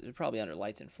guess it's probably under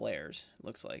lights and flares. It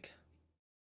looks like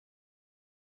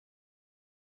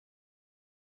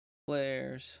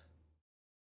flares.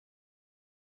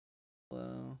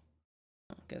 Hello.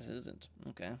 I guess it isn't.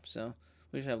 Okay, so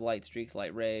we just have light streaks,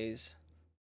 light rays.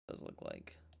 Those look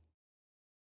like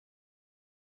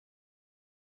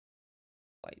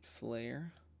light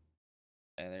flare.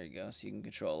 Okay, there you go. So you can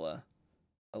control a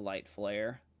light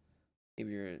flare. Give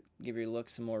your look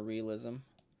some more realism.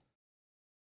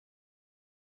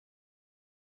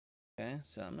 Okay,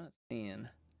 so I'm not seeing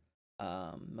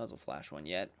muzzle flash one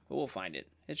yet, but we'll find it.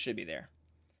 It should be there.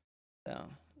 So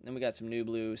then we got some new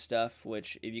blue stuff,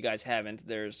 which if you guys haven't,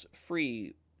 there's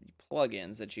free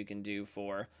plugins that you can do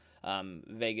for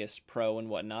Vegas Pro and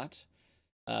whatnot.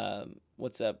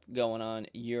 What's up going on?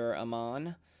 You're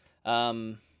Aman.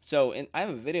 So I have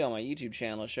a video on my YouTube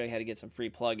channel to show you how to get some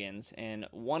free plugins, and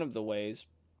one of the ways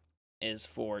is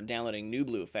for downloading new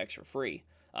blue effects for free,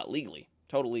 legally.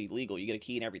 Totally legal. You get a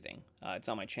key and everything. It's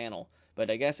on my channel. But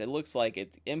I guess it looks like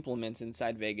it implements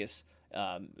inside Vegas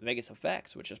Vegas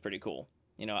Effects, which is pretty cool.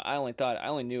 You know, I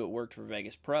only knew it worked for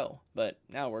Vegas Pro, but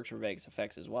now it works for Vegas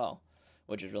Effects as well,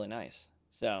 which is really nice.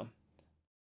 So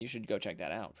you should go check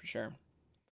that out for sure.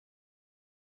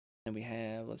 And we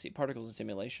have, let's see, particles and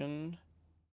simulation.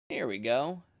 Here we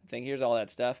go. I think here's all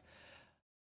that stuff.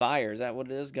 Fire, is that what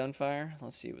it is? Gunfire?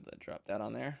 Let's see what they drop that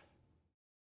on there.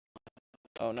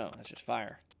 Oh no, that's just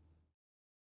fire.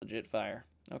 Legit fire.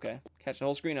 Okay, catch the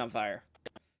whole screen on fire.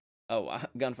 Oh,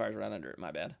 gunfire's right under it,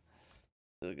 my bad.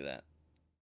 Look at that.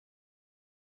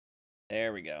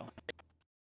 There we go.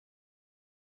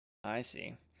 I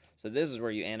see. So this is where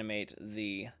you animate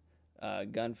the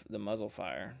the muzzle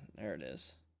fire. There it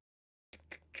is.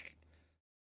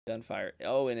 Gunfire.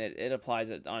 Oh, and it applies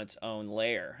it on its own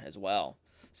layer as well.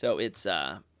 So it's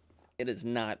it is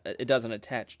not, it doesn't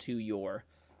attach to your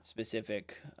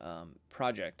specific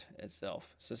project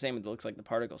itself. So same with, it looks like the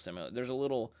particle simulator. There's a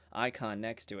little icon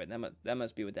next to it. That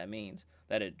must be what that means,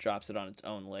 that it drops it on its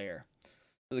own layer.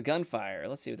 So the gunfire,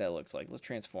 let's see what that looks like. Let's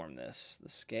transform this. The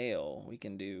scale, we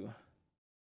can do,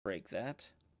 break that.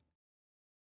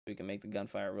 We can make the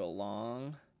gunfire real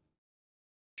long,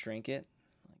 shrink it.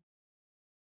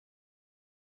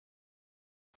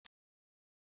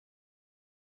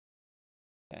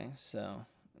 Okay, so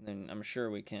then I'm sure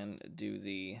we can do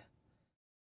the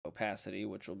opacity,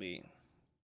 which will be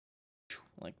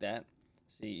like that.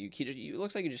 See, it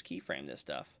looks like you just keyframe this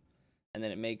stuff, and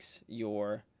then it makes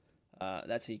your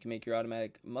that's how you can make your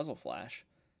automatic muzzle flash.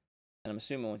 And I'm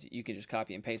assuming once you can just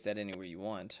copy and paste that anywhere you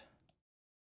want.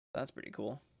 That's pretty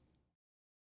cool.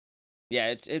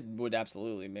 Yeah, it would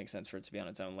absolutely make sense for it to be on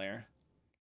its own layer.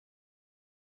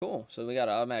 Cool. So we got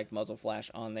an automatic muzzle flash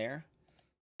on there.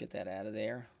 Get that out of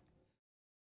there.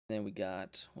 Then we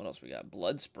got, what else we got?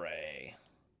 Blood spray.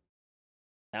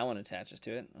 That one attaches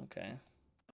to it. Okay.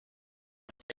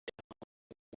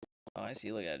 Oh, I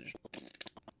see. Look at it. Just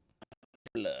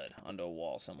blood onto a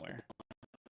wall somewhere.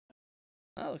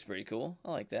 That looks pretty cool.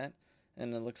 I like that.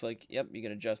 And it looks like, yep, you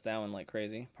can adjust that one like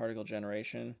crazy. Particle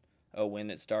generation. Oh, when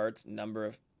it starts. Number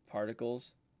of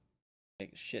particles.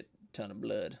 Like a shit ton of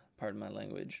blood. Pardon my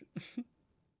language.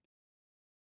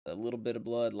 A little bit of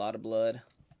blood, a lot of blood.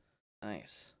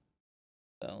 Nice.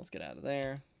 So let's get out of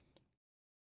there.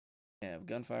 We have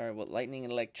gunfire. What, lightning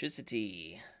and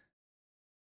electricity.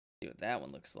 See what that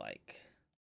one looks like.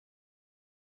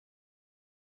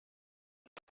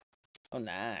 Oh,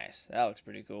 nice. That looks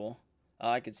pretty cool. Oh,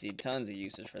 I could see tons of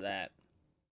uses for that.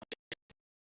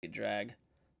 You could drag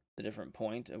the different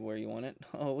point of where you want it.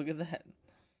 Oh, look at that.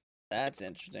 That's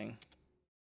interesting.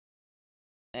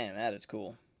 Man, that is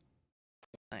cool.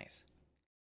 Nice.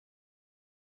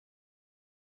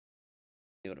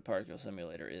 See what a particle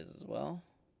simulator is as well.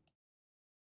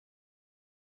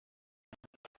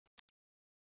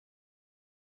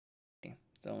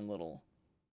 Its own little.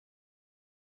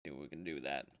 See what we can do with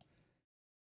that.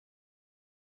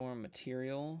 Form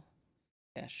material.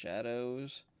 Cast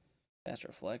shadows. Cast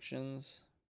reflections.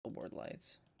 Billboard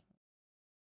lights.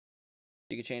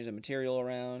 You can change the material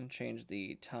around, change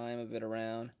the time of it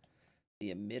around,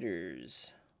 the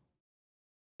emitters,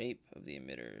 shape of the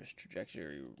emitters,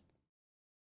 trajectory.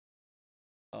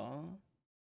 Oh,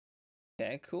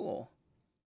 okay, cool.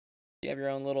 You have your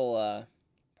own little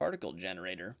particle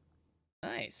generator.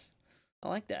 Nice. I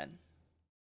like that.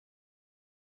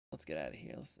 Let's get out of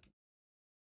here.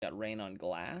 Got rain on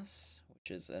glass,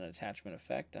 which is an attachment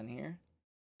effect on here.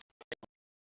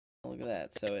 Oh, look at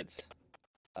that. So it's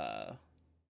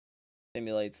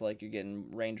simulates like you're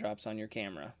getting raindrops on your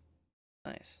camera.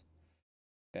 Nice.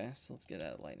 Okay, so let's get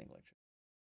out of lightning electric.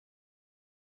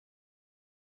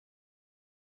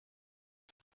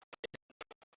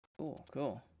 Cool,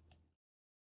 cool.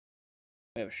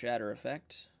 We have a shatter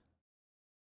effect.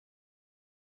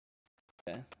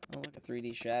 Okay. Oh, look, a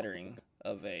 3D shattering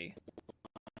of a...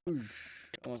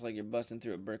 Almost like you're busting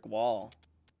through a brick wall.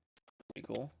 Pretty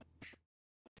cool. Let's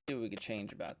see what we could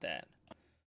change about that.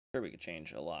 Sure, we could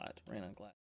change a lot. Rain on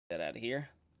glass. Get that out of here.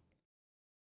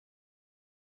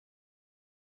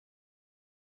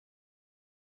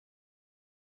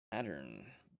 Pattern.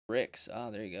 Bricks. Ah,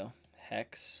 there you go.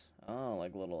 Hex. Oh,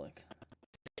 like little like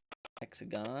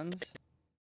hexagons.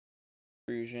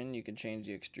 Extrusion. You can change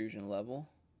the extrusion level.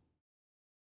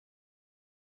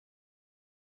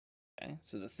 Okay,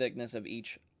 so the thickness of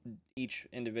each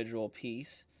individual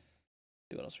piece.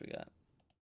 See what else we got.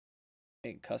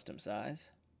 Make custom size.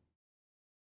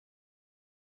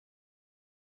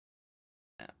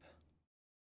 Map.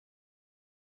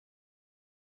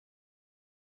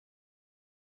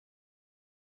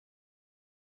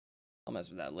 I'll mess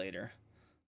with that later.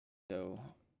 So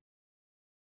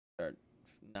start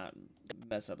not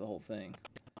mess up the whole thing.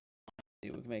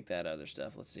 See, we can make that other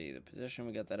stuff. Let's see the position.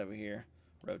 We got that over here.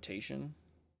 Rotation.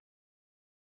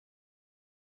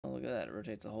 Oh, look at that. It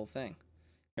rotates the whole thing.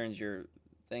 Turns your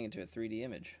thing into a 3D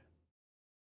image.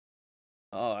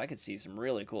 Oh, I could see some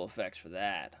really cool effects for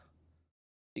that.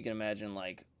 You can imagine,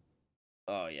 like,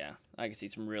 oh yeah, I could see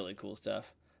some really cool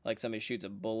stuff. Like somebody shoots a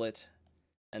bullet,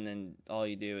 and then all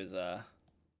you do is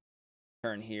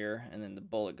turn here, and then the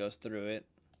bullet goes through it.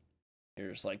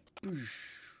 You're just like,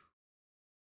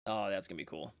 oh, that's gonna be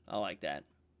cool. I like that.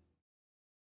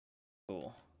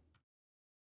 Cool.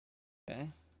 Okay.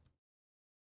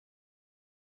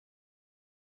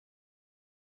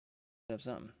 Up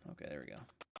something. Okay, there we go.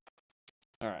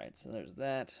 All right, so there's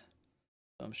that.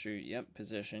 I'm sure. Yep,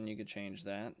 position. You could change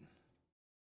that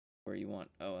where you want.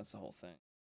 Oh, that's the whole thing.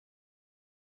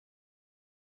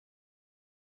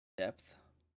 depth.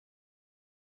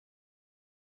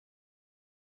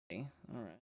 Okay, all right.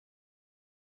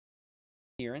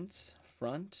 Appearance,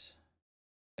 front.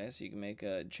 Okay, so you can make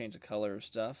change the color of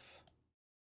stuff.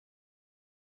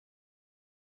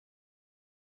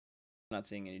 I'm not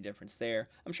seeing any difference there.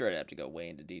 I'm sure I'd have to go way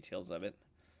into details of it.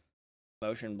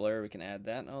 Motion blur, we can add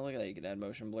that. Oh, look at that. You can add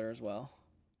motion blur as well.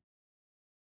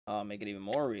 Oh, make it even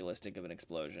more realistic of an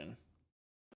explosion.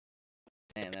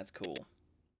 Man, that's cool.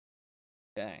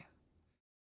 Okay.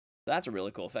 That's a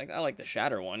really cool effect. I like the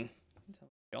shatter one. What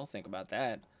y'all think about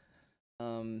that?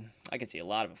 I can see a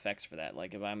lot of effects for that.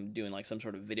 Like if I'm doing like some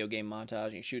sort of video game montage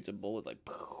and he shoots a bullet, like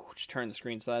just turn the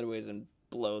screen sideways and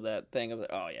blow that thing up.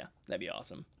 Oh yeah, that'd be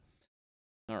awesome.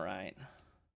 All right.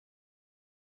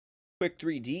 Quick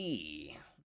 3D.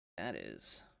 That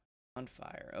is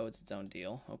bonfire. Oh, it's its own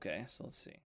deal. Okay, so let's see.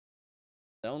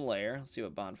 Its own layer. Let's see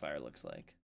what bonfire looks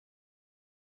like.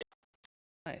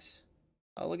 Nice.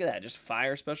 Oh, look at that. Just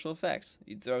fire special effects.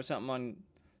 You throw something on,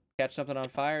 catch something on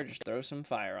fire, just throw some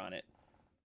fire on it.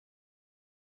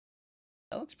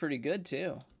 That looks pretty good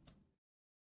too.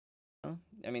 Well,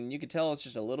 I mean, you could tell it's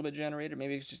just a little bit generated.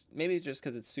 Maybe it's just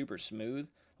because it's super smooth.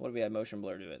 What if we add motion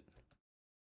blur to it?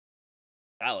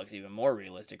 That looks even more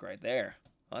realistic right there.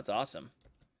 Well, that's awesome.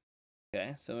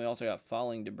 Okay, so we also got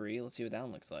falling debris. Let's see what that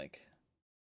one looks like.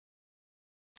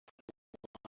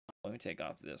 Let me take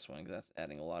off this one because that's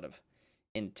adding a lot of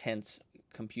intense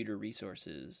computer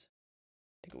resources.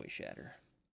 Take away shatter.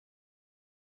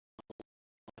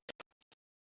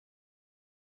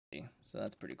 So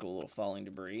that's pretty cool. Little falling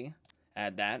debris.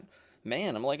 Add that.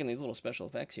 Man, I'm liking these little special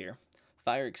effects here.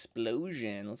 Fire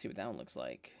explosion. Let's see what that one looks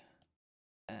like.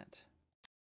 That.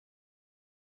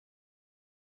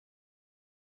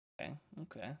 Okay,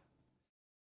 okay.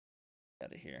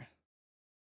 Out of here.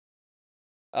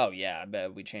 Oh yeah, I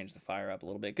bet we changed the fire up a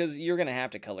little bit because you're gonna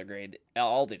have to color grade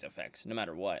all these effects no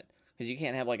matter what. Because you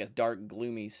can't have like a dark,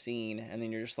 gloomy scene and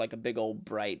then you're just like a big old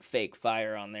bright fake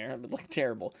fire on there. It would look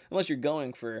terrible. Unless you're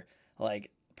going for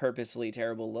like purposely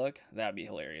terrible look, that'd be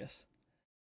hilarious.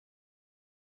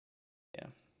 Yeah.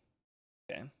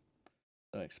 Okay.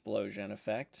 So explosion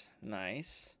effect,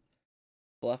 nice.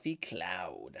 Fluffy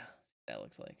cloud. That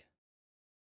looks like.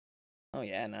 Oh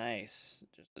yeah, nice.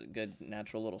 Just a good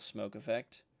natural little smoke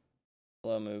effect.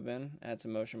 Slow moving. Add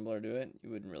some motion blur to it.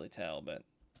 You wouldn't really tell, but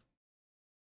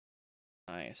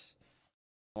nice.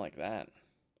 I like that.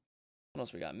 What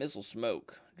else we got? Missile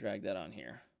smoke. Drag that on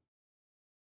here.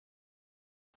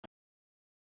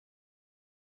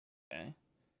 Okay.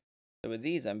 So with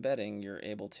these, I'm betting you're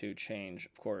able to change,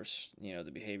 of course, you know,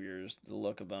 the behaviors, the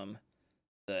look of them,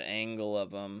 the angle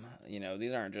of them. You know,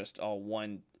 these aren't just all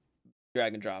one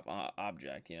drag and drop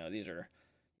object. You know, these are,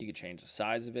 you could change the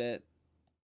size of it,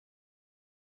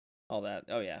 all that.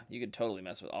 Oh yeah, you could totally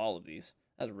mess with all of these.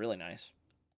 That's really nice.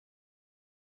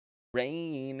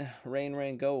 Rain, rain,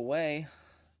 rain, go away.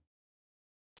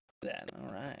 That,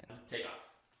 all right. Take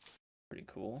off. Pretty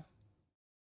cool.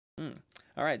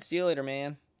 All right, see you later,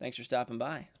 man. Thanks for stopping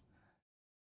by.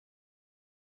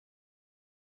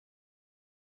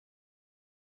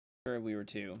 Sure, we were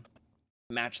to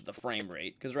match the frame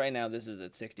rate, because right now this is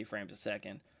at 60 frames a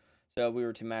second. So if we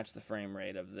were to match the frame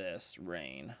rate of this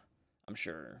rain, I'm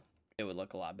sure it would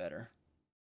look a lot better.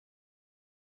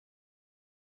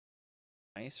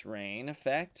 Nice rain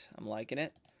effect. I'm liking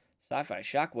it. Sci-fi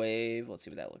shockwave. Let's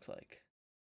see what that looks like.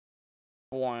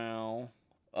 Wow.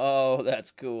 Oh,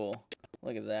 that's cool.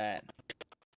 Look at that.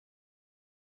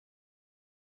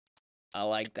 I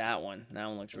like that one. That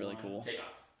one looks really cool. Take off.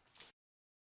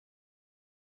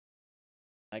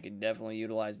 I could definitely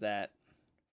utilize that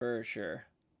for sure.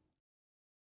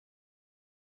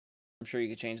 I'm sure you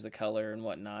could change the color and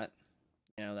whatnot.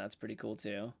 You know, that's pretty cool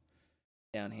too.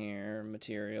 Down here,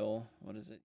 material. What is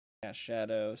it? Cast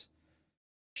shadows.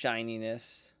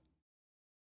 Shininess.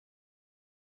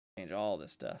 Change all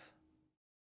this stuff.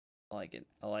 I like it.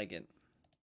 I like it.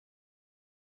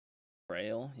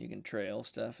 Trail. You can trail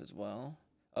stuff as well.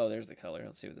 Oh, there's the color.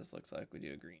 Let's see what this looks like. We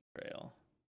do a green trail.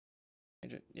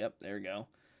 Change it. Yep, there we go.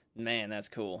 Man, that's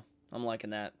cool. I'm liking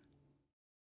that.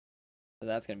 So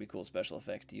that's going to be cool special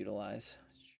effects to utilize.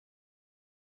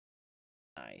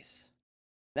 Nice.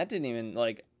 That didn't even,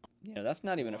 like, you know, that's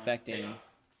not even affecting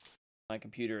my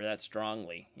computer that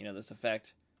strongly. You know, this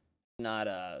effect not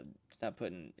it's not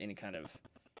putting any kind of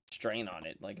strain on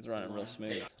it. Like, it's running real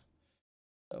smooth.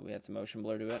 So we had some motion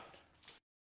blur to it.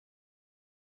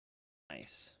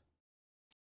 Nice.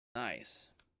 Nice.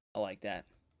 I like that.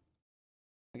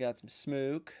 We got some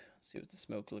smoke. Let's see what the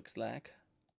smoke looks like.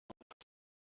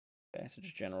 Okay, so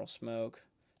just general smoke.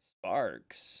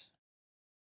 Sparks.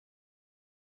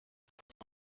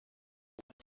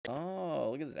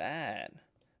 Oh, look at that.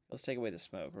 Let's take away the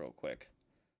smoke real quick.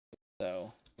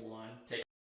 So, okay,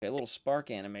 a little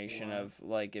spark animation of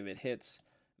like if it hits,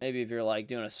 maybe if you're like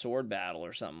doing a sword battle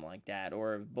or something like that,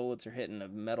 or if bullets are hitting a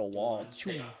metal wall,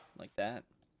 like that.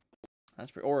 That's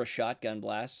pretty, or a shotgun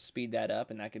blast, speed that up,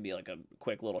 and that could be like a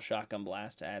quick little shotgun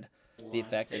blast to add the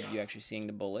effect of you actually seeing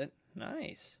the bullet.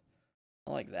 Nice.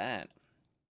 I like that.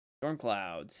 Storm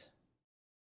clouds.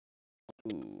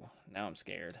 Ooh, now I'm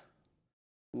scared.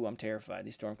 Ooh, I'm terrified.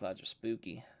 These storm clouds are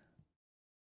spooky.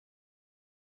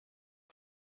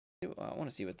 I want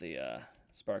to see what the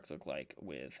sparks look like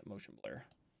with motion blur.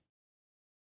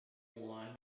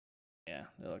 Yeah,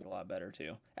 they look a lot better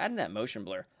too. Adding that motion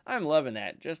blur. I'm loving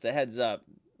that. Just a heads up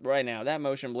right now. That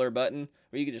motion blur button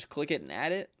where you can just click it and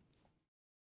add it.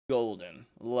 Golden.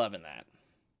 Loving that.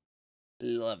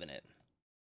 Loving it.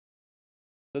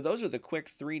 So those are the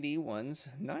quick 3D ones.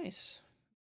 Nice.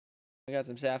 We got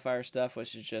some Sapphire stuff,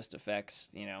 which is just effects,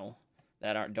 you know,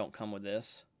 that don't come with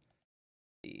this.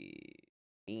 The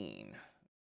bean.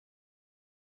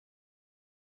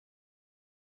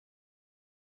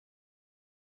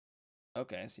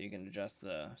 Okay, so you can adjust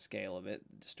the scale of it,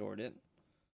 distort it.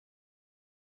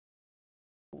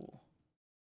 Cool.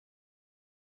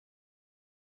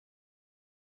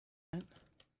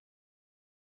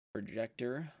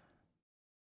 Projector.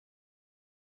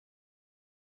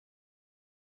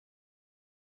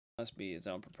 Must be its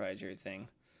own proprietary thing.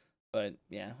 But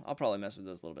yeah, I'll probably mess with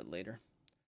those a little bit later.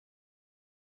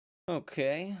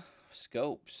 Okay.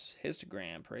 Scopes.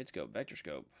 Histogram. Parade scope. Vector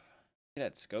scope. It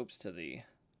add scopes to the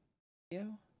video.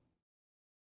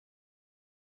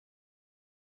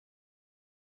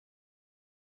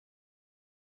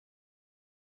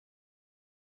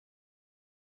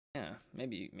 Yeah,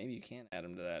 maybe you can add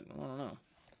them to that. I don't know.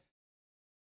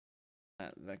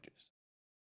 Vectors.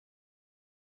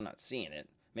 I'm not seeing it.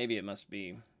 Maybe it must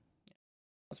be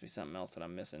something else that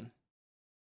I'm missing.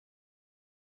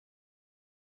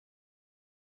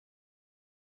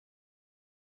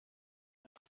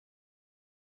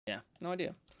 Yeah, no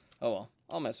idea. Oh well,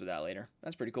 I'll mess with that later.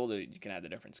 That's pretty cool that you can add the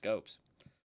different scopes.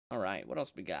 All right, what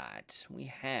else we got? We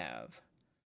have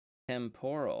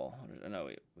temporal. No,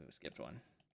 we skipped one.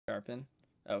 Sharpen.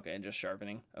 Okay, just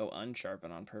sharpening. Oh,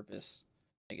 unsharpen on purpose.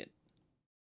 Make it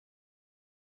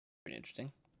pretty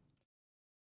interesting.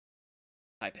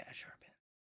 Eye patch sharpen.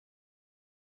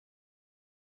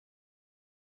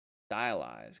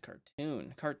 Stylize.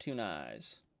 Cartoon. Cartoon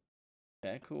eyes.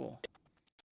 Okay, cool.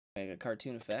 Make a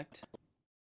cartoon effect.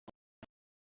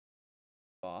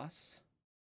 Boss.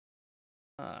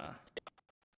 Ah.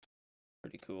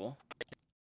 Pretty cool.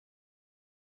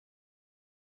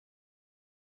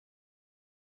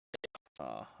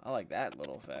 Oh, I like that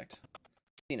little effect.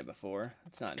 Seen it before.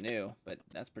 It's not new, but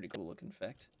that's pretty cool looking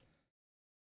effect.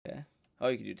 Okay. Oh,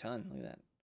 you can do a ton. Look at that.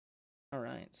 All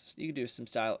right. So you can do some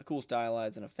cool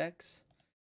stylizing effects.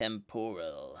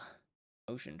 Temporal.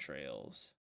 Ocean trails.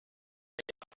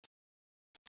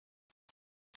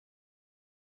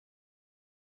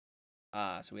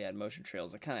 Ah, so we add motion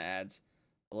trails. It kind of adds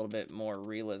a little bit more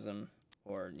realism,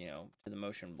 or to the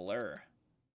motion blur.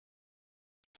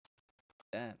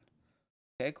 That.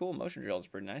 Okay, cool. Motion trails is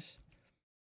pretty nice.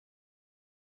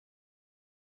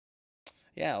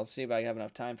 Yeah, I'll see if I have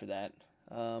enough time for that.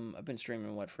 I've been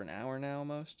streaming for an hour now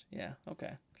almost. Yeah,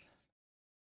 okay.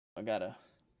 I gotta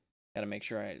make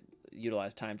sure I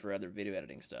utilize time for other video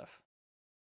editing stuff.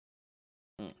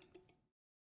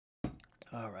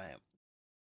 All right.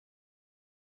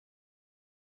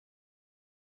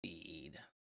 Speed.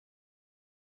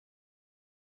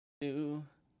 Two.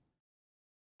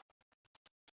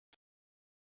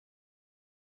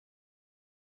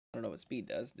 I don't know what speed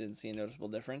does. Didn't see a noticeable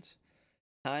difference.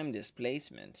 Time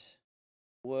displacement.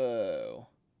 Whoa.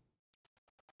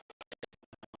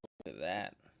 Look at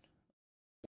that.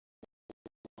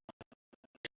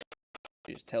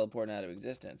 Just teleporting out of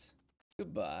existence.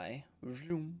 Goodbye.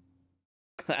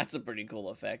 That's a pretty cool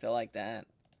effect. I like that.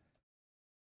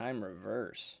 Time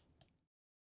reverse.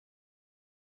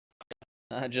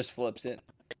 Just flips it.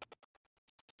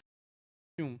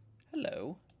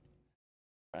 Hello.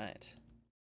 Right.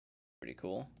 Pretty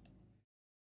cool.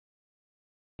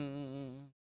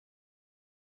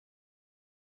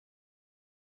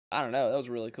 I don't know. That was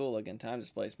really cool looking. Time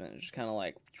displacement. It's just kind of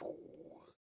like.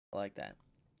 I like that.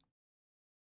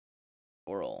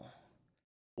 Oral.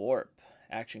 Warp.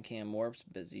 Action cam warps.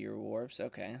 Bezier warps.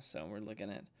 Okay, so we're looking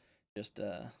at just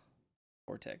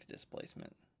vortex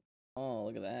displacement. Oh,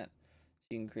 look at that.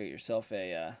 So you can create yourself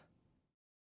a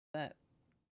that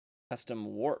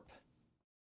custom warp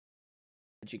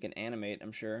that you can animate,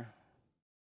 I'm sure.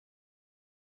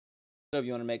 So if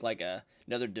you want to make like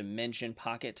another dimension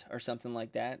pocket or something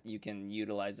like that, you can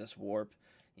utilize this warp.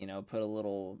 You know, put a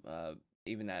little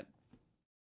even that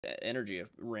energy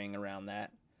ring around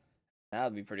that. That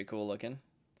would be pretty cool looking.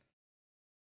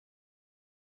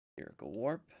 Spherical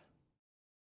warp.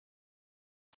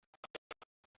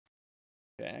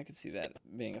 Okay, I can see that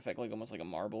being effect like almost like a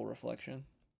marble reflection.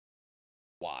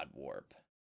 Quad warp.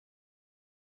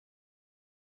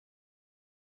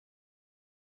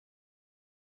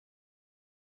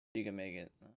 You can make it.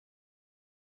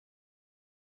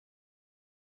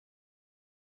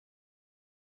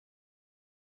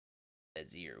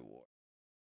 Bezier warp.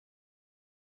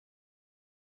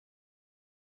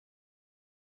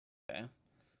 Okay.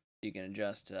 You can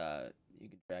adjust. You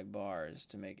can drag bars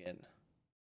to make it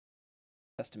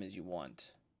custom as you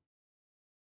want.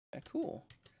 Okay, cool.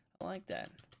 I like that.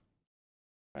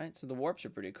 All right, so the warps are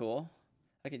pretty cool.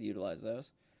 I could utilize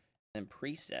those. And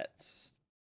presets.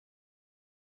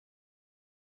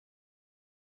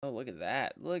 Oh, look at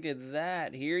that. Look at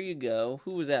that. Here you go.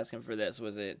 Who was asking for this?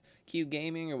 Was it Q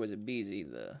Gaming or was it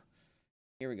BZ?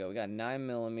 Here we go. We got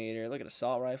 9mm. Look at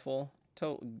assault rifle.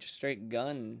 Total straight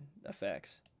gun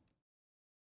effects.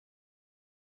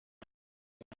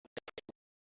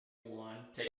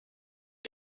 Take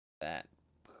that.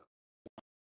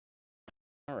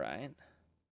 All right.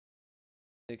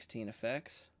 16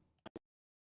 effects.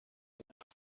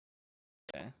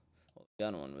 Okay. Well, the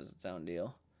gun one was its own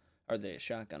deal. Or the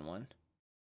shotgun one.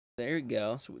 There you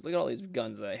go. So look at all these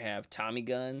guns that I have. Tommy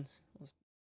guns.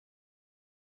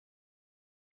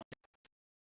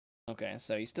 Okay,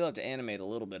 so you still have to animate a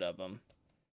little bit of them.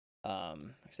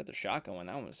 Except the shotgun one.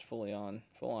 That one was full on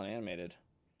animated.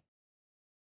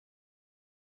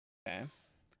 Okay.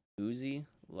 Uzi,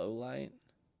 low light.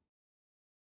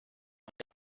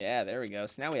 Yeah, there we go.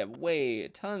 So now we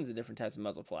have tons of different types of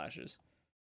muzzle flashes.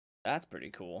 That's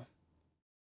pretty cool.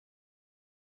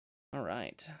 All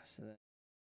right. So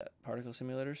particle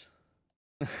simulators.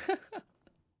 Look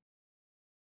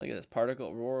at this particle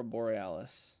aurora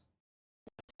borealis.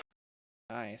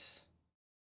 Nice.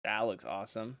 That looks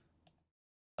awesome.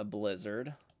 A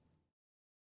blizzard.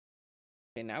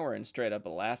 Okay, now we're in straight up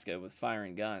Alaska with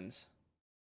firing guns.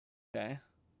 Okay.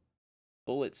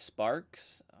 Bullet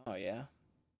sparks. Oh yeah.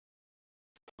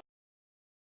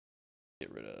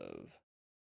 Get rid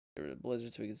of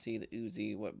blizzards so we can see the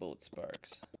Uzi. What bullet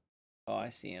sparks? Oh, I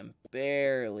see him.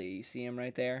 Barely. You see him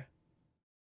right there?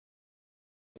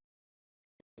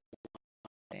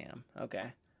 Damn.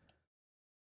 Okay.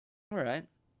 All right.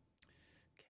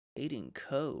 Aiding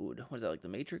code. What is that, like the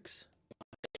Matrix?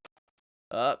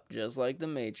 Up, just like the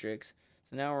Matrix.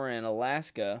 So now we're in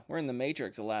Alaska. We're in the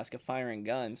Matrix, Alaska, firing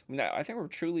guns. No, I think we're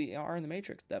truly are in the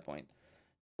Matrix at that point.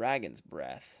 Dragon's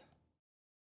breath.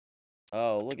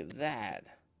 Oh, look at that.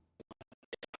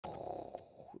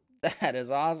 That is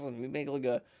awesome. You make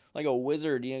it like a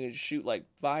wizard. You know, shoot like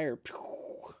fire.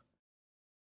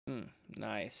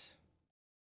 Nice.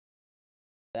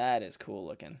 That is cool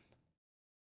looking.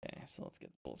 Okay, so let's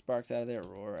get bullet sparks out of there,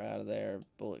 roar out of there,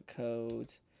 bullet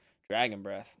codes, dragon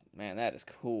breath. Man, that is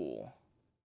cool.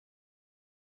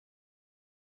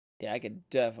 Yeah, I could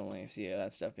definitely see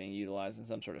that stuff being utilized in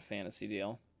some sort of fantasy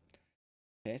deal.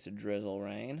 Okay, so drizzle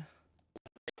rain.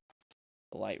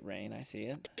 Light rain, I see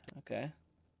it. Okay.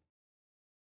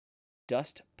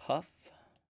 Dust puff.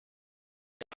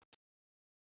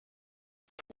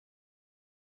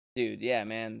 Dude, yeah,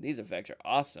 man, these effects are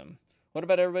awesome. What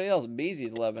about everybody else?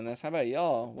 Beezy's loving this. How about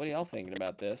y'all? What are y'all thinking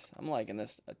about this? I'm liking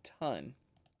this a ton.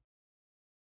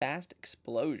 Fast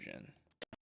explosion.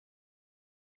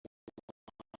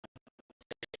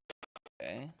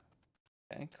 Okay.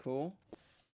 Okay, cool.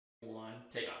 One,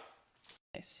 take off.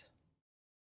 Nice.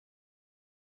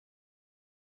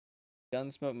 Gun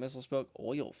smoke, missile smoke,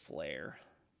 oil flare.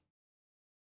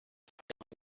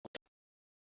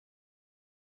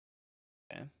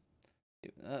 Okay.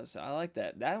 So I like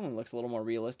that. That one looks a little more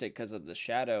realistic because of the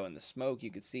shadow and the smoke. You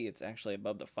could see it's actually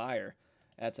above the fire.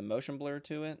 Adds a motion blur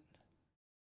to it.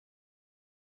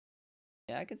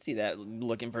 Yeah, I could see that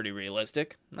looking pretty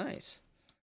realistic. Nice.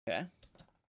 Okay.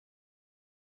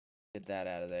 Get that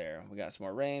out of there. We got some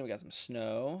more rain. We got some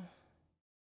snow.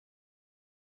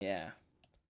 Yeah.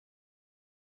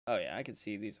 Oh, yeah. I could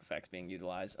see these effects being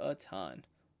utilized a ton.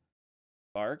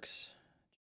 Sparks.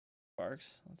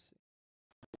 Sparks. Let's see.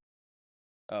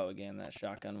 Oh, again, that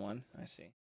shotgun one. I see.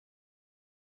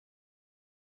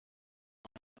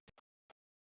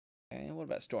 Okay, what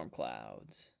about storm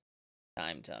clouds?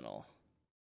 Time tunnel.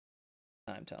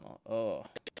 Time tunnel. Oh.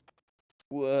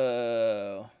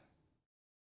 Whoa.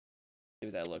 See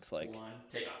what that looks like. One,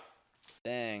 take off.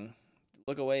 Dang.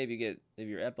 Look away if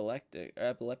you're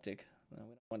epileptic. We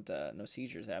don't want no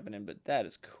seizures happening, but that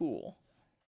is cool.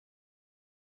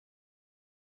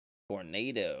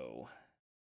 Tornado.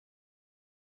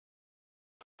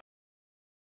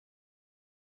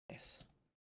 Nice.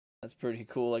 That's pretty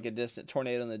cool. Like a distant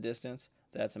tornado in the distance.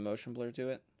 Let's add some motion blur to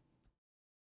it.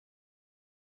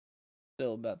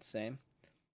 Still about the same.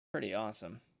 Pretty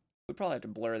awesome. We'd probably have to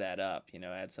blur that up, you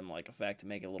know, add some like effect to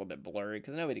make it a little bit blurry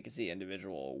because nobody can see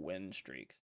individual wind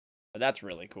streaks. But that's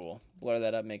really cool. Blur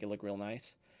that up, make it look real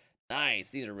nice. Nice.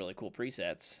 These are really cool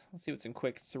presets. Let's see what some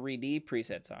quick 3D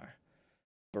presets are.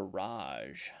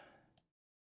 Barrage.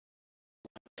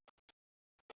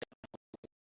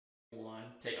 One,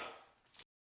 take off.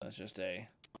 That's just a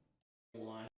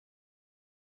One.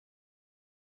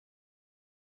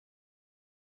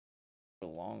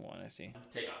 long one, I see.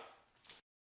 Take off.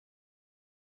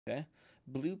 Okay.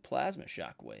 Blue plasma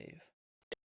shockwave.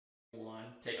 One,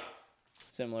 take off.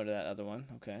 Similar to that other one.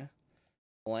 Okay.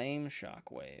 Flame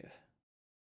shockwave.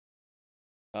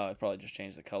 Oh, I probably just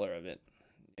changed the color of it.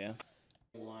 Yeah.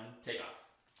 One, take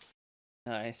off.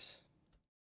 Nice.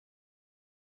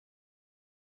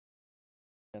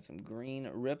 Got some green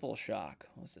ripple shock.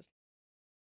 What's this?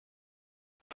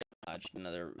 Just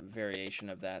another variation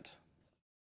of that.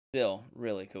 Still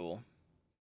really cool.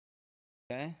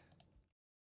 Okay.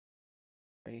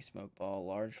 Gray smoke ball,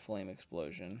 large flame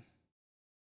explosion.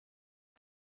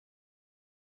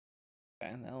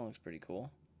 Okay, that one looks pretty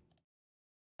cool.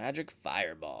 Magic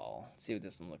fireball. Let's see what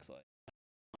this one looks like.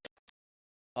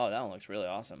 Oh, that one looks really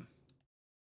awesome.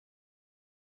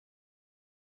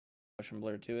 Motion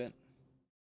blur to it.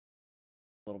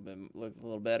 A little bit, look a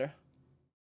little better.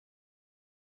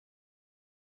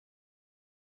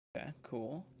 Okay,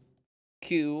 cool.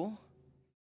 Cool.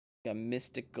 Got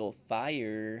mystical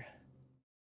fire.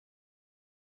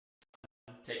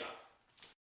 Take off.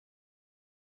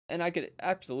 And I could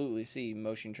absolutely see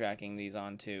motion tracking these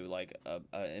onto like a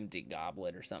empty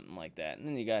goblet or something like that. And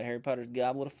then you got Harry Potter's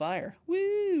Goblet of Fire.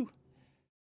 Woo!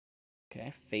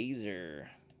 Okay, phaser.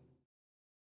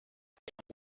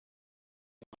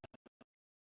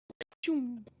 I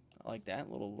like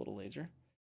that little laser.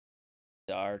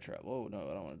 Star travel. Oh no,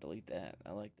 I don't want to delete that.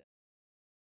 I like that.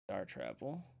 Star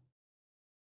travel.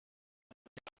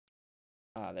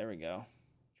 Ah, there we go.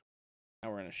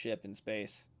 Now we're in a ship in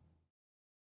space.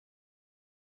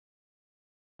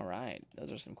 All right,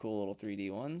 those are some cool little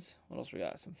 3D ones. What else we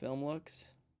got? Some film looks.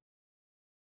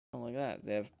 Oh, look at that.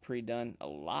 They have pre-done a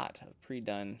lot of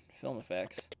pre-done film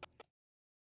effects.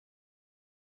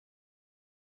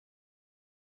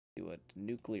 See what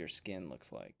nuclear skin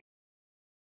looks like.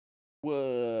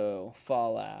 Whoa,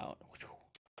 Fallout.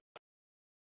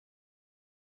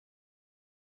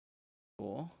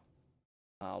 Cool.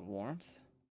 Mild warmth.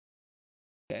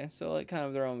 Okay, so like kind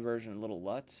of their own version, little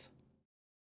LUTs.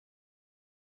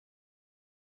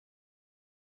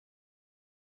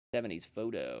 '70s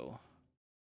photo.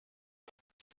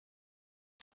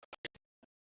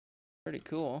 Pretty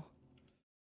cool.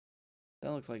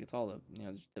 That looks like it's all the, you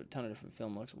know, just a ton of different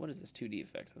film looks. What is this 2D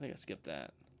effects? I think I skipped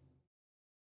that.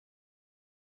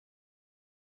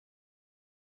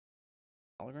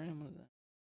 Hologram? What is that?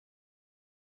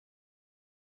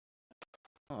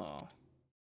 Oh,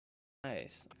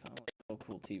 nice. Kind of like a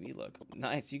cool TV look.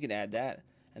 Nice. You could add that,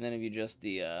 and then if you just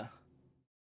put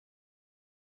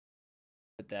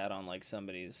that on like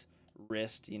somebody's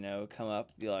wrist, you know, come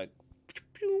up, be like,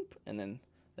 and then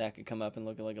that could come up and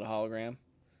look like a hologram.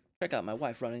 Check out my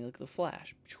wife running like the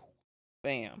Flash.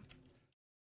 Bam.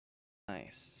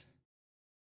 Nice.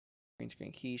 Green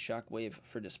screen key, shockwave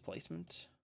for displacement.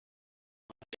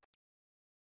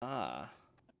 Ah.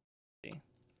 See.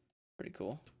 Pretty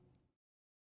cool.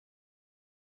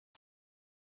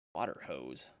 Water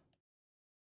hose.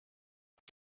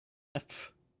 That's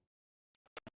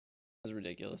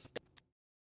ridiculous.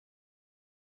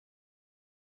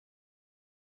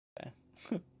 Okay.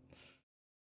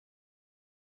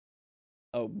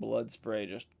 Oh, blood spray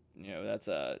just, you know, that's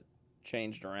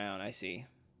changed around. I see.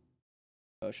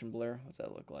 Motion blur. What's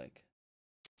that look like?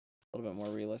 A little bit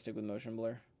more realistic with motion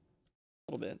blur.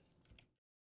 A little bit.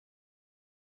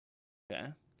 Okay.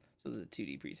 So the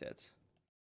 2D presets.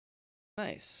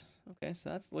 Nice. Okay, so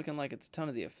that's looking like it's a ton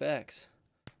of the effects.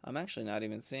 I'm actually not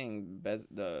even seeing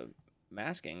the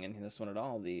masking in this one at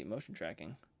all, the motion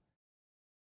tracking.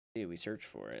 See, we search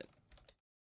for it.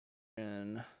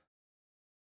 And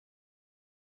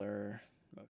blur,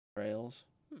 motion trails.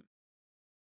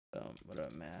 So, what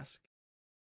about mask?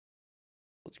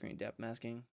 Full screen depth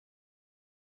masking.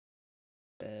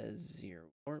 Bezier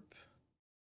warp.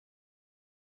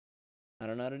 I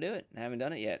don't know how to do it. I haven't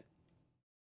done it yet.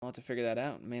 I'll have to figure that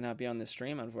out. It may not be on this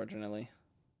stream, unfortunately.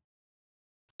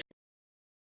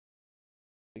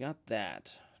 we got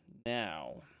that.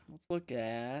 Now, let's look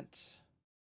at...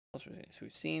 So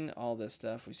we've seen all this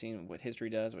stuff. We've seen what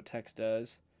history does, what text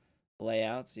does.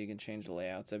 Layouts, so you can change the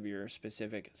layouts of your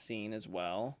specific scene as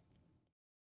well.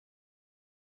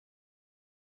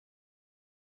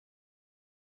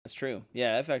 That's true.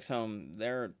 Yeah, FX Home,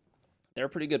 they're a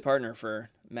pretty good partner for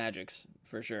Magix,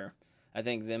 for sure. I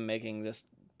think them making this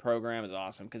program is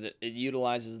awesome because it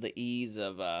utilizes the ease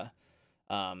of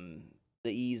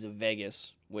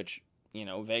Vegas, which, you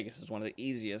know, Vegas is one of the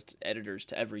easiest editors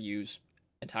to ever use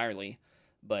entirely,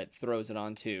 but throws it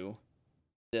onto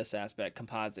this aspect,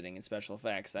 compositing and special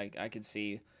effects. I could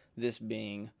see this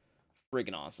being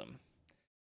friggin' awesome.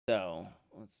 So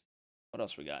let's, what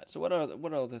else we got? So what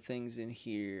are other things in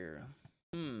here?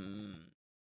 So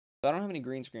I don't have any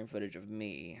green screen footage of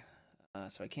me,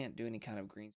 so I can't do any kind of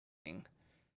green screening.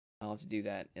 I'll have to do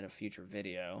that in a future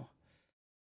video.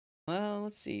 Well,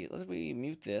 let's see. Let's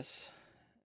mute this.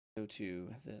 Go to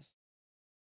this.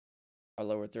 Our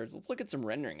lower thirds. Let's look at some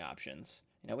rendering options.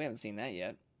 You know, we haven't seen that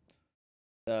yet.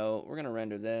 So we're gonna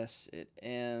render this. It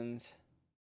ends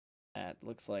at,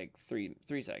 looks like 3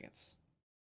 seconds.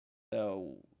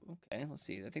 So okay, let's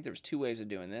see. I think there's 2 ways of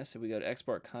doing this. So we go to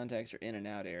export context or in and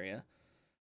out area.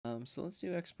 So let's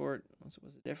do export. What's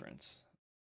the difference?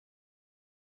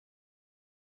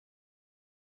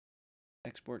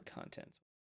 Export content.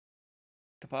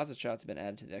 Composite shots have been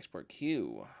added to the export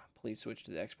queue. Please switch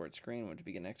to the export screen when to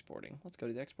begin exporting. Let's go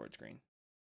to the export screen.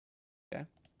 Okay.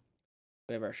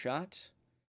 We have our shot.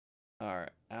 Our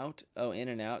out. Oh, in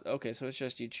and out. Okay, so it's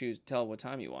just you tell what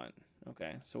time you want.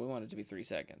 Okay, so we want it to be 3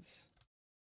 seconds.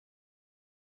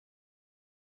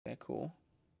 Okay, cool.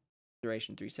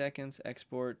 Duration 3 seconds.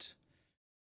 Export.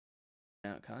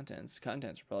 Out contents.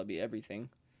 Contents will probably be everything.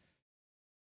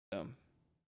 So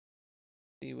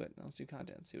see what, let's do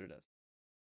contents, see what it does.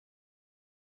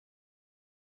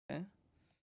 Okay.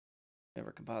 We have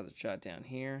our composite shot down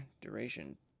here.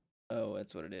 Duration. Oh,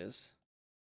 that's what it is.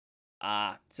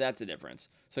 Ah, so that's the difference.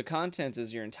 So contents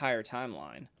is your entire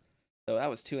timeline. So that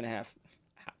was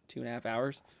 2.5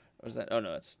 hours. Or was that? Oh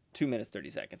no, it's 2 minutes 30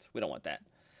 seconds. We don't want that.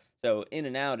 So in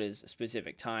and out is a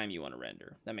specific time you want to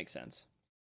render. That makes sense.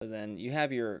 So then you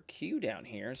have your queue down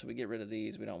here. So we get rid of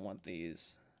these. We don't want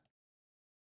these.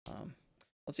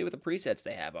 Let's see what the presets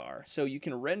they have are. So you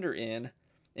can render in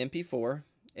MP4,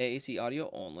 AAC audio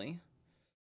only.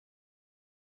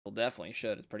 Well, definitely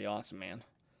should. It's pretty awesome, man.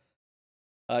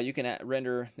 You can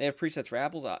render. They have presets for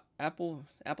Apple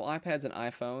iPads and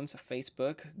iPhones,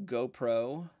 Facebook,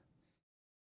 GoPro,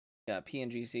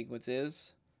 PNG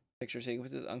sequences, picture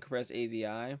sequences, uncompressed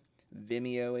AVI,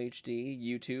 Vimeo HD,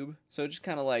 YouTube. So it just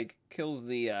kind of like kills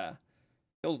the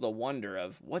wonder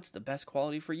of what's the best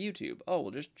quality for YouTube. Oh,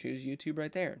 we'll just choose YouTube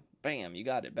right there. Bam, you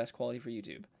got it. Best quality for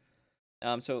YouTube.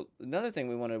 So another thing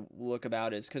we want to look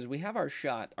about is because we have our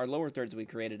shot, our lower thirds we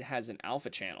created has an alpha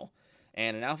channel.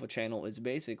 And an alpha channel is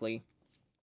basically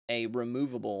a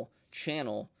removable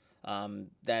channel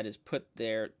that is put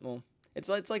there. Well, it's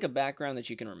like a background that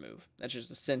you can remove. That's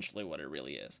just essentially what it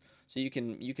really is. So you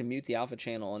can mute the alpha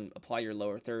channel and apply your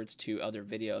lower thirds to other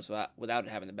videos without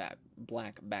it having the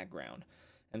black background.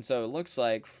 And so it looks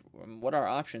like what our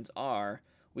options are.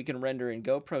 We can render in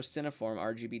GoPro Cineform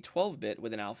RGB 12-bit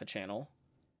with an alpha channel.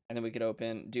 And then we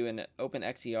could do an open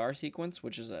XER sequence,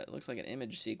 which is it looks like an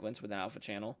image sequence with an alpha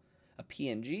channel. A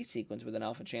PNG sequence with an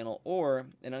alpha channel, or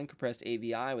an uncompressed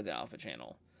AVI with an alpha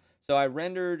channel. So I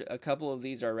rendered a couple of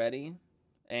these already,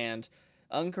 and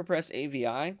uncompressed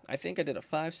AVI, I think I did a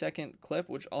 5-second clip,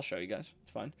 which I'll show you guys.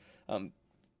 It's fine. Oh,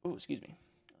 excuse me.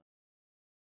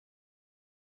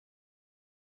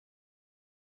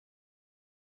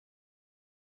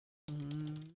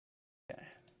 Okay.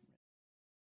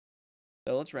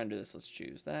 So let's render this. Let's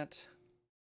choose that.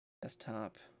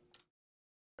 Desktop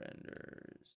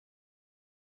renders.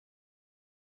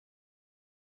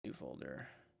 New folder.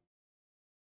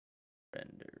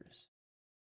 Renders.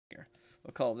 Here.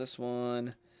 We'll call this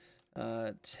one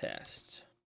test.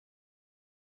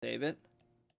 Save it.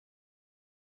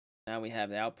 Now we have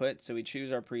the output. So we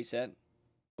choose our preset,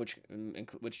 which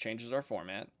changes our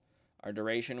format. Our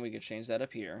duration, we could change that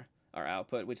up here. Our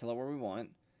output, we tell it where we want.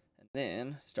 And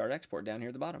then start export down here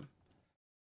at the bottom.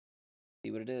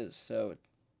 See what it is. So it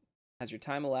has your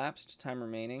time elapsed, time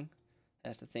remaining. It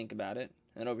has to think about it.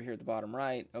 And over here at the bottom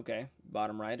right, okay,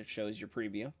 bottom right, it shows your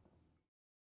preview.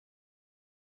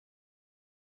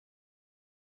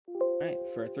 All right,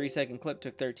 for a 3-second clip,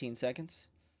 took 13 seconds.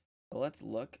 So let's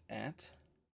look at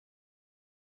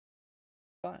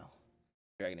file.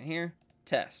 Drag it in here.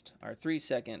 Test. Our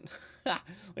 3-second. Look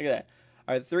at that.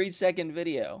 Our 3-second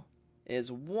video is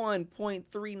 1.39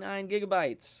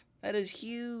 gigabytes. That is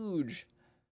huge.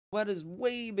 That is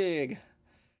way big.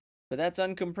 But that's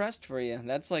uncompressed for you.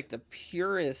 That's like the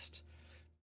purest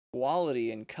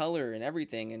quality and color and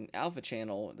everything in Alpha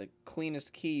Channel. The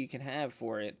cleanest key you can have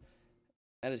for it.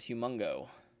 That is humongo.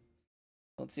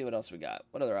 Let's see what else we got.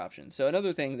 What other options? So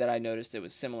another thing that I noticed that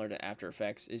was similar to After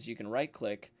Effects is you can right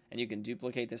click and you can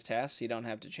duplicate this task so you don't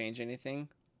have to change anything.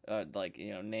 Like,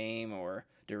 name or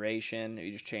duration.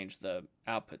 You just change the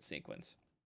output sequence.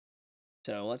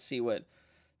 So let's see what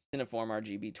Cineform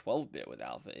RGB 12-bit with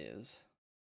alpha is.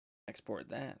 Export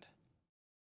that.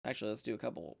 Actually, let's do a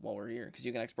couple while we're here, because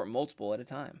you can export multiple at a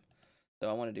time. So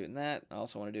I want to do it in that. I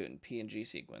also want to do it in PNG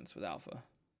sequence with alpha.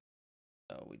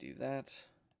 So we do that.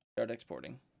 Start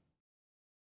exporting.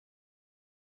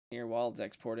 Here, while it's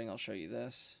exporting, I'll show you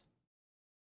this.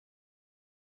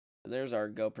 So there's our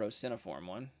GoPro Cineform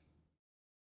one.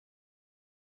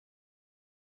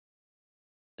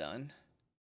 Done.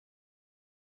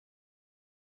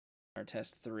 Our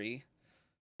test 3.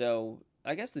 So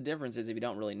I guess the difference is if you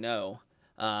don't really know,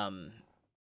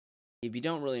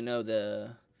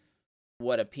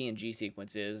 what a PNG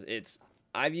sequence is,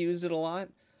 I've used it a lot.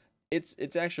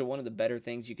 It's actually one of the better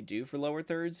things you could do for lower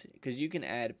thirds, because you can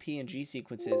add PNG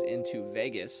sequences into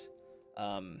Vegas.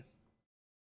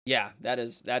 Yeah,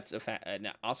 that's an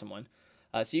awesome one.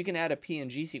 So you can add a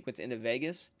PNG sequence into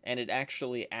Vegas, and it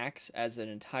actually acts as an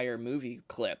entire movie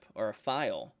clip or a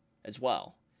file as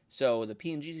well. So the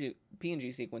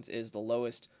PNG sequence is the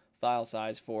lowest file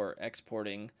size for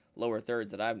exporting lower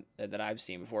thirds that I've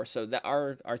seen before. So that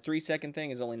our 3-second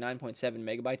thing is only 9.7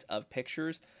 megabytes of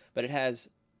pictures, but it has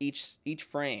each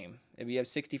frame. If you have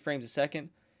 60 frames a second,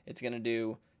 it's going to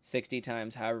do 60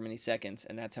 times however many seconds,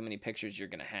 and that's how many pictures you're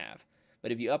going to have.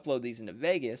 But if you upload these into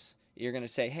Vegas, you're going to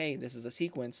say, hey, this is a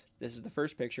sequence, this is the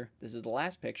first picture, this is the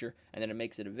last picture, and then it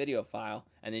makes it a video file,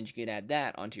 and then you can add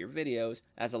that onto your videos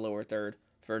as a lower third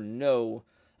for no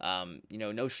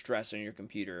stress on your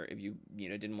computer if you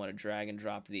didn't want to drag and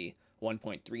drop the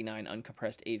 1.39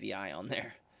 uncompressed AVI on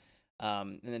there.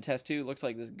 And then test 2 looks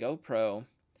like this GoPro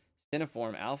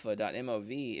Cineform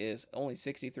Alpha.mov is only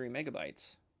 63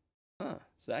 megabytes. Huh.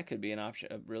 So that could be an option,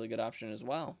 a really good option as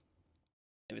well.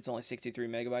 If it's only 63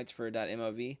 megabytes for a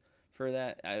 .mov for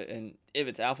that, and if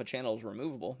its alpha channel is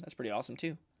removable, that's pretty awesome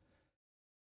too.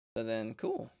 So then,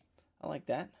 cool. I like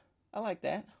that. I like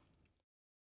that.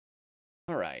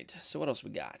 All right. So what else we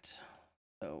got?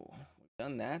 So we've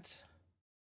done that.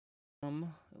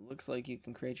 It looks like you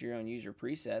can create your own user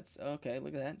presets. Okay,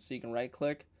 look at that. So you can right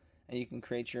click and you can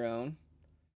create your own.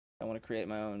 I want to create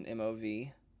my own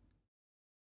MOV.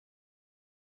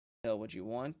 Tell what you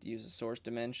want. Use the source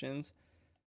dimensions.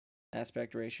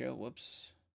 Aspect ratio.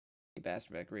 Whoops. Keep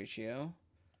aspect ratio.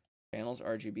 Channels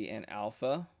RGB and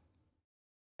alpha.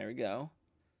 There we go.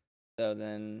 So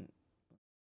then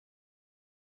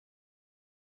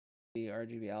the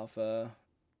RGB alpha.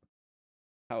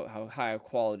 How high a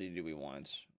quality do we want?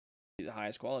 Do the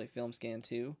highest quality. Film scan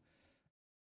 2.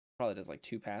 Probably does like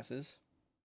 2 passes.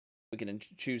 We can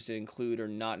choose to include or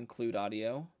not include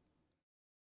audio.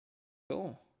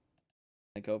 Cool.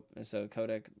 So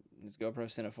codec is GoPro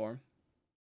Cineform.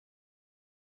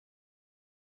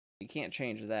 You can't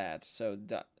change that. So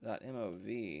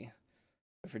 .mov.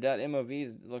 For .mov,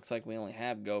 it looks like we only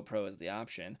have GoPro as the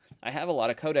option. I have a lot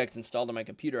of codecs installed on my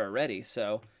computer already,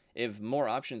 so if more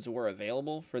options were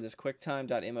available for this QuickTime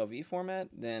 .mov format,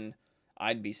 then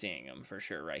I'd be seeing them for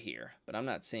sure right here. But I'm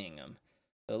not seeing them.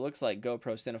 So it looks like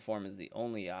GoPro Cineform is the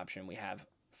only option we have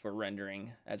for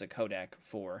rendering as a codec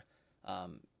for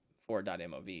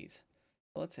 .movs.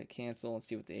 So let's hit cancel and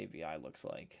see what the AVI looks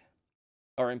like.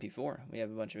 Or MP4. We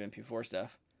have a bunch of MP4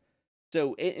 stuff.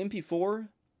 So MP4,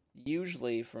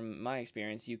 usually from my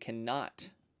experience, you cannot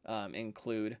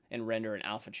include and render an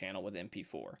alpha channel with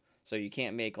MP4. So you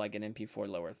can't make like an MP4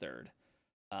 lower third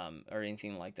or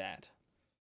anything like that.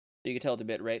 So you can tell it the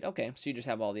bit rate. Okay, so you just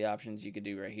have all the options you could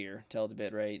do right here. Tell it the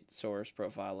bit rate, source,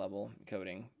 profile level,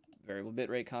 encoding, variable bit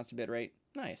rate, constant bit rate.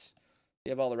 Nice. You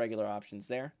have all the regular options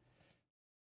there.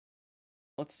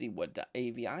 Let's see what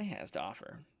AVI has to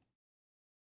offer.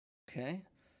 Okay.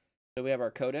 So we have our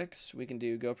codecs. We can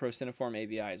do GoPro Cineform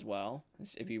AVI as well.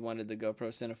 If you wanted the GoPro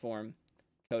Cineform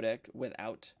codec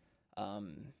without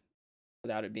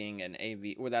it being an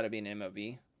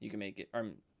MOV, you can make it.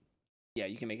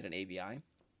 You can make it an AVI.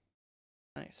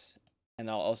 Nice. And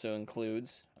that also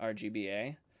includes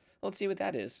RGBA. Let's see what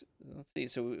that is. Let's see.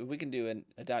 So we can do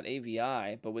a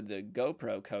 .avi, but with the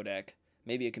GoPro codec,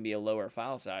 maybe it can be a lower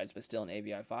file size, but still an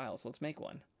AVI file. So let's make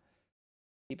one.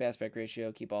 Keep aspect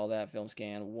ratio, keep all that. Film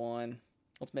scan 1.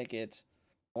 Let's make it.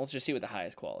 Let's just see what the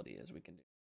highest quality is we can do.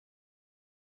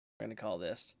 We're going to call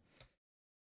this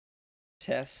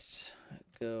Test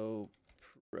GoPro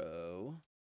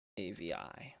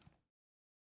AVI.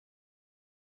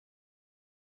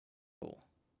 Cool.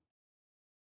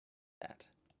 That.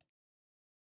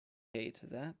 Okay to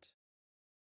that.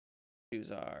 Choose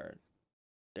our.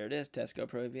 There it is. Test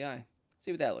GoPro AVI.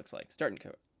 See what that looks like. Starting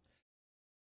code.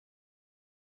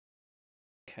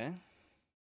 Okay.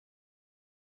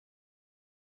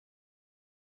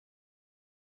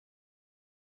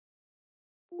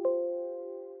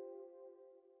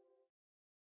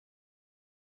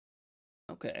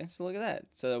 Okay, so look at that.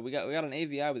 So we got an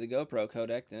AVI with a GoPro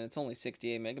codec, and it's only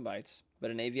 68 megabytes, but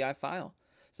an AVI file.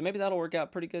 So maybe that'll work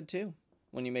out pretty good too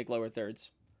when you make lower thirds.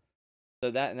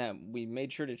 So that we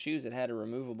made sure to choose it had a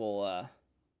removable had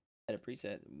a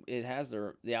preset. It has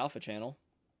the alpha channel,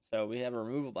 so we have a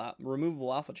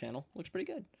removable alpha channel. Looks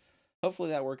pretty good. Hopefully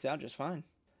that works out just fine.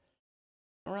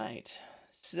 All right.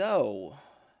 So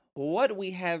what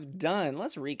we have done,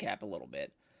 let's recap a little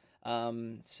bit.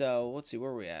 So let's see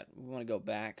where we're at. We want to go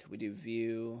back. We do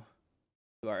view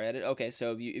to our edit. Okay,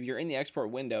 so if you're in the export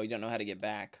window, you don't know how to get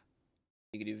back,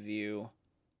 you can do view,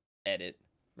 edit.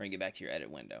 We're gonna get back to your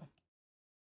edit window.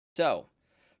 So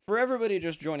for everybody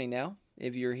just joining now,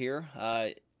 if you're here,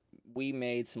 we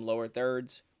made some lower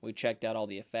thirds. We checked out all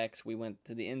the effects. We went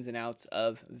to the ins and outs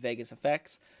of Vegas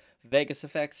Effects. Vegas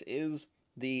Effects is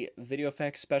the video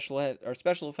effects special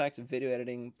effects video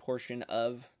editing portion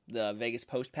of the Vegas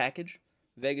Post package.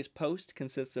 Vegas Post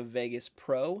consists of Vegas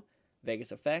Pro,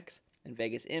 Vegas Effects, and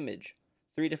Vegas Image.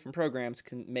 3 different programs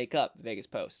can make up Vegas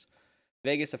Post.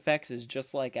 Vegas Effects is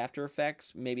just like After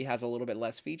Effects, maybe has a little bit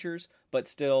less features, but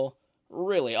still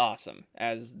really awesome,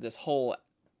 as this whole,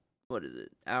 what is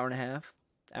it, hour and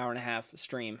a half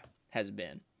stream has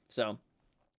been. So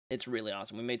it's really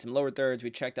awesome. We made some lower thirds.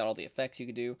 We checked out all the effects you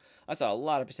could do. I saw a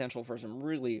lot of potential for some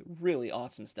really, really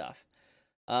awesome stuff.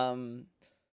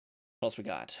 What else we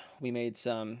got? We made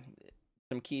some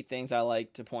key things I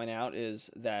like to point out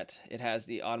is that it has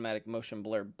the automatic motion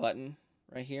blur button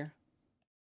right here.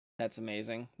 That's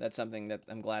amazing. That's something that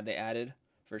I'm glad they added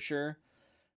for sure.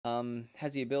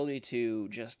 Has the ability to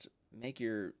just make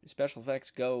your special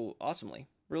effects go awesomely.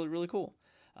 Really, really cool.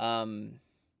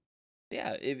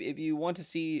 Yeah, if you want to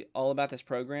see all about this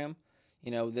program,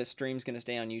 this stream's going to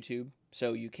stay on YouTube,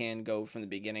 so you can go from the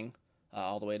beginning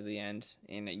all the way to the end,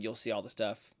 and you'll see all the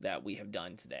stuff that we have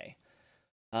done today.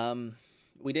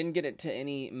 We didn't get it to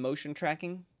any motion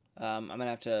tracking. I'm going to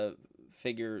have to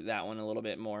figure that one a little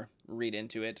bit more, read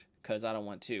into it, because I don't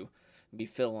want to be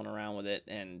fiddling around with it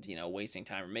and, wasting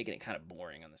time or making it kind of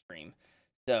boring on the stream.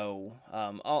 So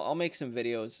I'll make some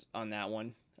videos on that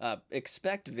one.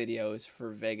 Expect videos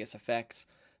for Vegas Effects,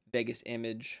 Vegas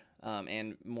Image,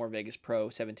 and more Vegas Pro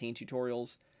 17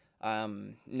 tutorials.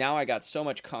 Now I got so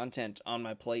much content on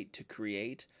my plate to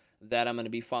create that I'm going to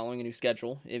be following a new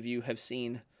schedule. If you have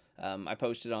seen, I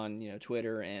posted on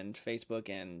Twitter and Facebook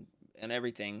and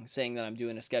everything saying that I'm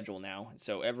doing a schedule now.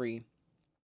 So every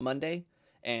Monday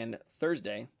and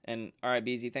Thursday, and all right,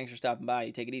 BZ, thanks for stopping by.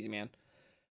 You take it easy, man.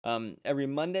 Every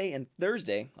Monday and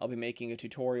Thursday, I'll be making a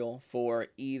tutorial for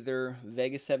either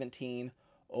Vegas 17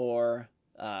 or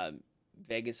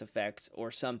Vegas Effects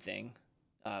or something.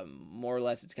 More or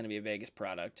less, it's going to be a Vegas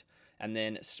product. And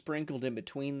then sprinkled in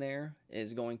between there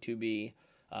is going to be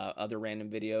other random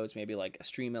videos, maybe like a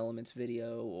Stream Elements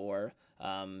video or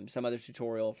some other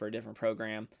tutorial for a different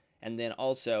program. And then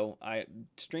also, I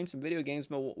stream some video games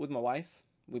with my wife.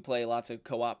 We play lots of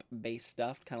co-op based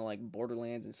stuff, kind of like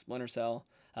Borderlands and Splinter Cell.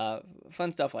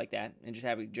 Fun stuff like that, and just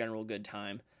have a general good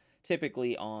time.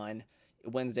 Typically on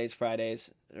Wednesdays, Fridays,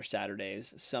 or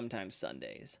Saturdays, sometimes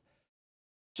Sundays.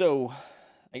 So,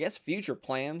 I guess future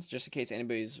plans, just in case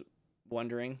anybody's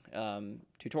wondering,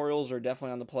 tutorials are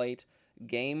definitely on the plate.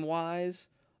 Game-wise,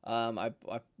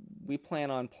 we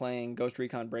plan on playing Ghost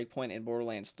Recon Breakpoint and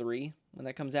Borderlands 3 when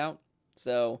that comes out.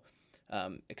 So,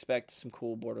 expect some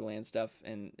cool Borderlands stuff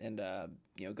and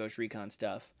Ghost Recon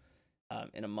stuff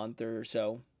in a month or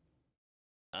so.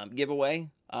 Giveaway,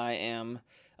 I am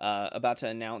about to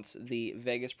announce the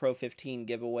Vegas Pro 15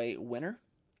 giveaway winner.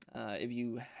 If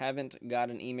you haven't got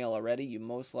an email already, you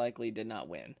most likely did not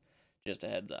win. Just a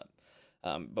heads up.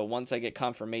 But once I get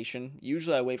confirmation,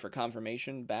 usually I wait for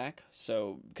confirmation back.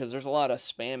 So, because there's a lot of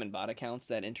spam and bot accounts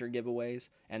that enter giveaways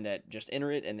and that just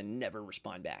enter it and then never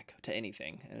respond back to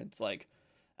anything. And it's like,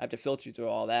 I have to filter through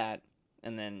all that.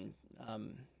 And then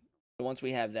once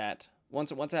we have that,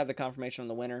 once I have the confirmation on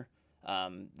the winner,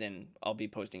 then I'll be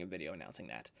posting a video announcing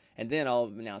that. And then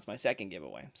I'll announce my second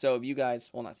giveaway. So if you guys,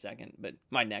 well, not second, but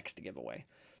my next giveaway.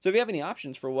 So if you have any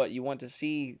options for what you want to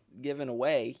see given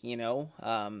away,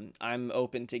 I'm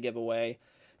open to give away,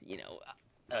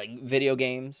 video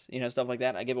games, stuff like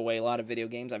that. I give away a lot of video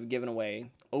games. I've given away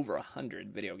over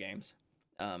 100 video games.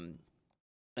 And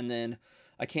then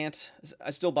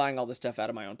I'm still buying all this stuff out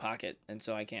of my own pocket, and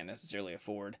so I can't necessarily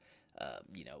afford,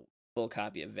 full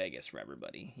copy of Vegas for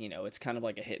everybody. It's kind of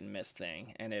like a hit and miss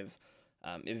thing. And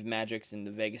if Magic's and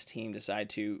the Vegas team decide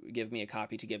to give me a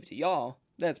copy to give it to y'all,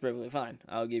 that's perfectly fine.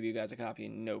 I'll give you guys a copy,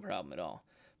 no problem at all.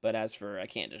 But I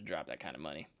can't just drop that kind of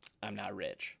money. I'm not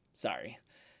rich. Sorry.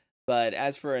 But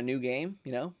as for a new game,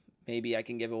 maybe I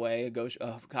can give away a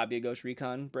copy of Ghost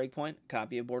Recon Breakpoint, a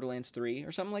copy of Borderlands 3,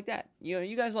 or something like that.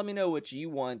 You guys let me know what you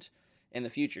want in the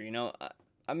future.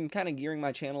 I'm kind of gearing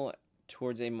my channel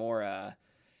towards a more,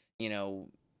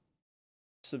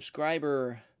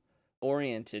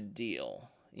 subscriber-oriented deal.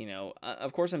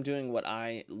 Of course, I'm doing what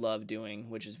I love doing,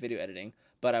 which is video editing,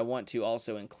 but I want to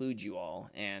also include you all,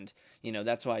 and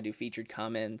that's why I do featured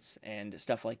comments and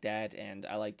stuff like that, and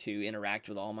I like to interact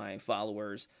with all my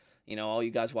followers. All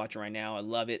you guys watching right now, I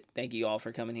love it. Thank you all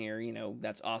for coming here.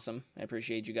 That's awesome. I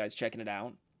appreciate you guys checking it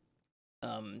out.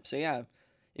 So yeah,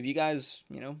 if you guys,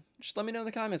 just let me know in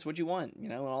the comments what you want,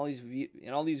 in all these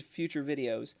future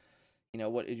videos,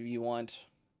 what you want,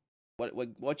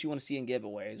 what you want to see in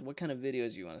giveaways, what kind of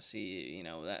videos you want to see,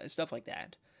 stuff like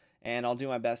that. And I'll do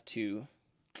my best to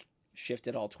shift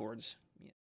it all towards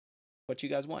what you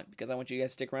guys want, because I want you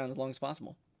guys to stick around as long as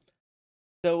possible.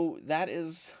 So I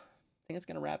think it's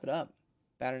going to wrap it up.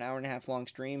 About an hour-and-a-half long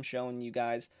stream showing you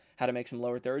guys how to make some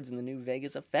lower thirds in the new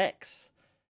Vegas effects.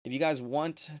 If you guys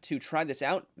want to try this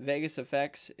out, Vegas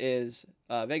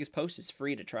Post is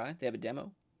free to try. They have a demo.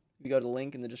 If you go to the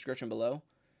link in the description below,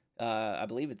 I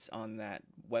believe it's on that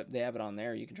they have it on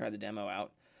there. You can try the demo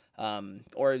out.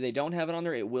 Or if they don't have it on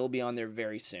there, it will be on there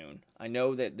very soon. I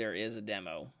know that there is a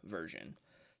demo version.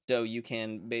 So you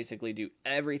can basically do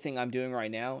everything I'm doing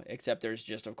right now, except there's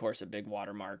just, of course, a big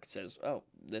watermark that says, oh,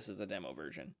 this is the demo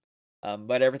version.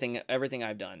 But everything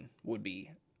I've done would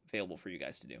be available for you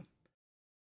guys to do.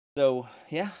 So,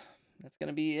 yeah, that's going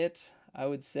to be it. I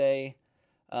would say,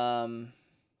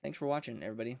 thanks for watching,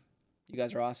 everybody. You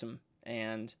guys are awesome.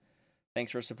 And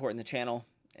thanks for supporting the channel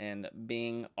and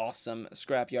being awesome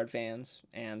Scrapyard fans.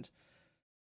 And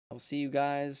I'll see you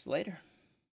guys later.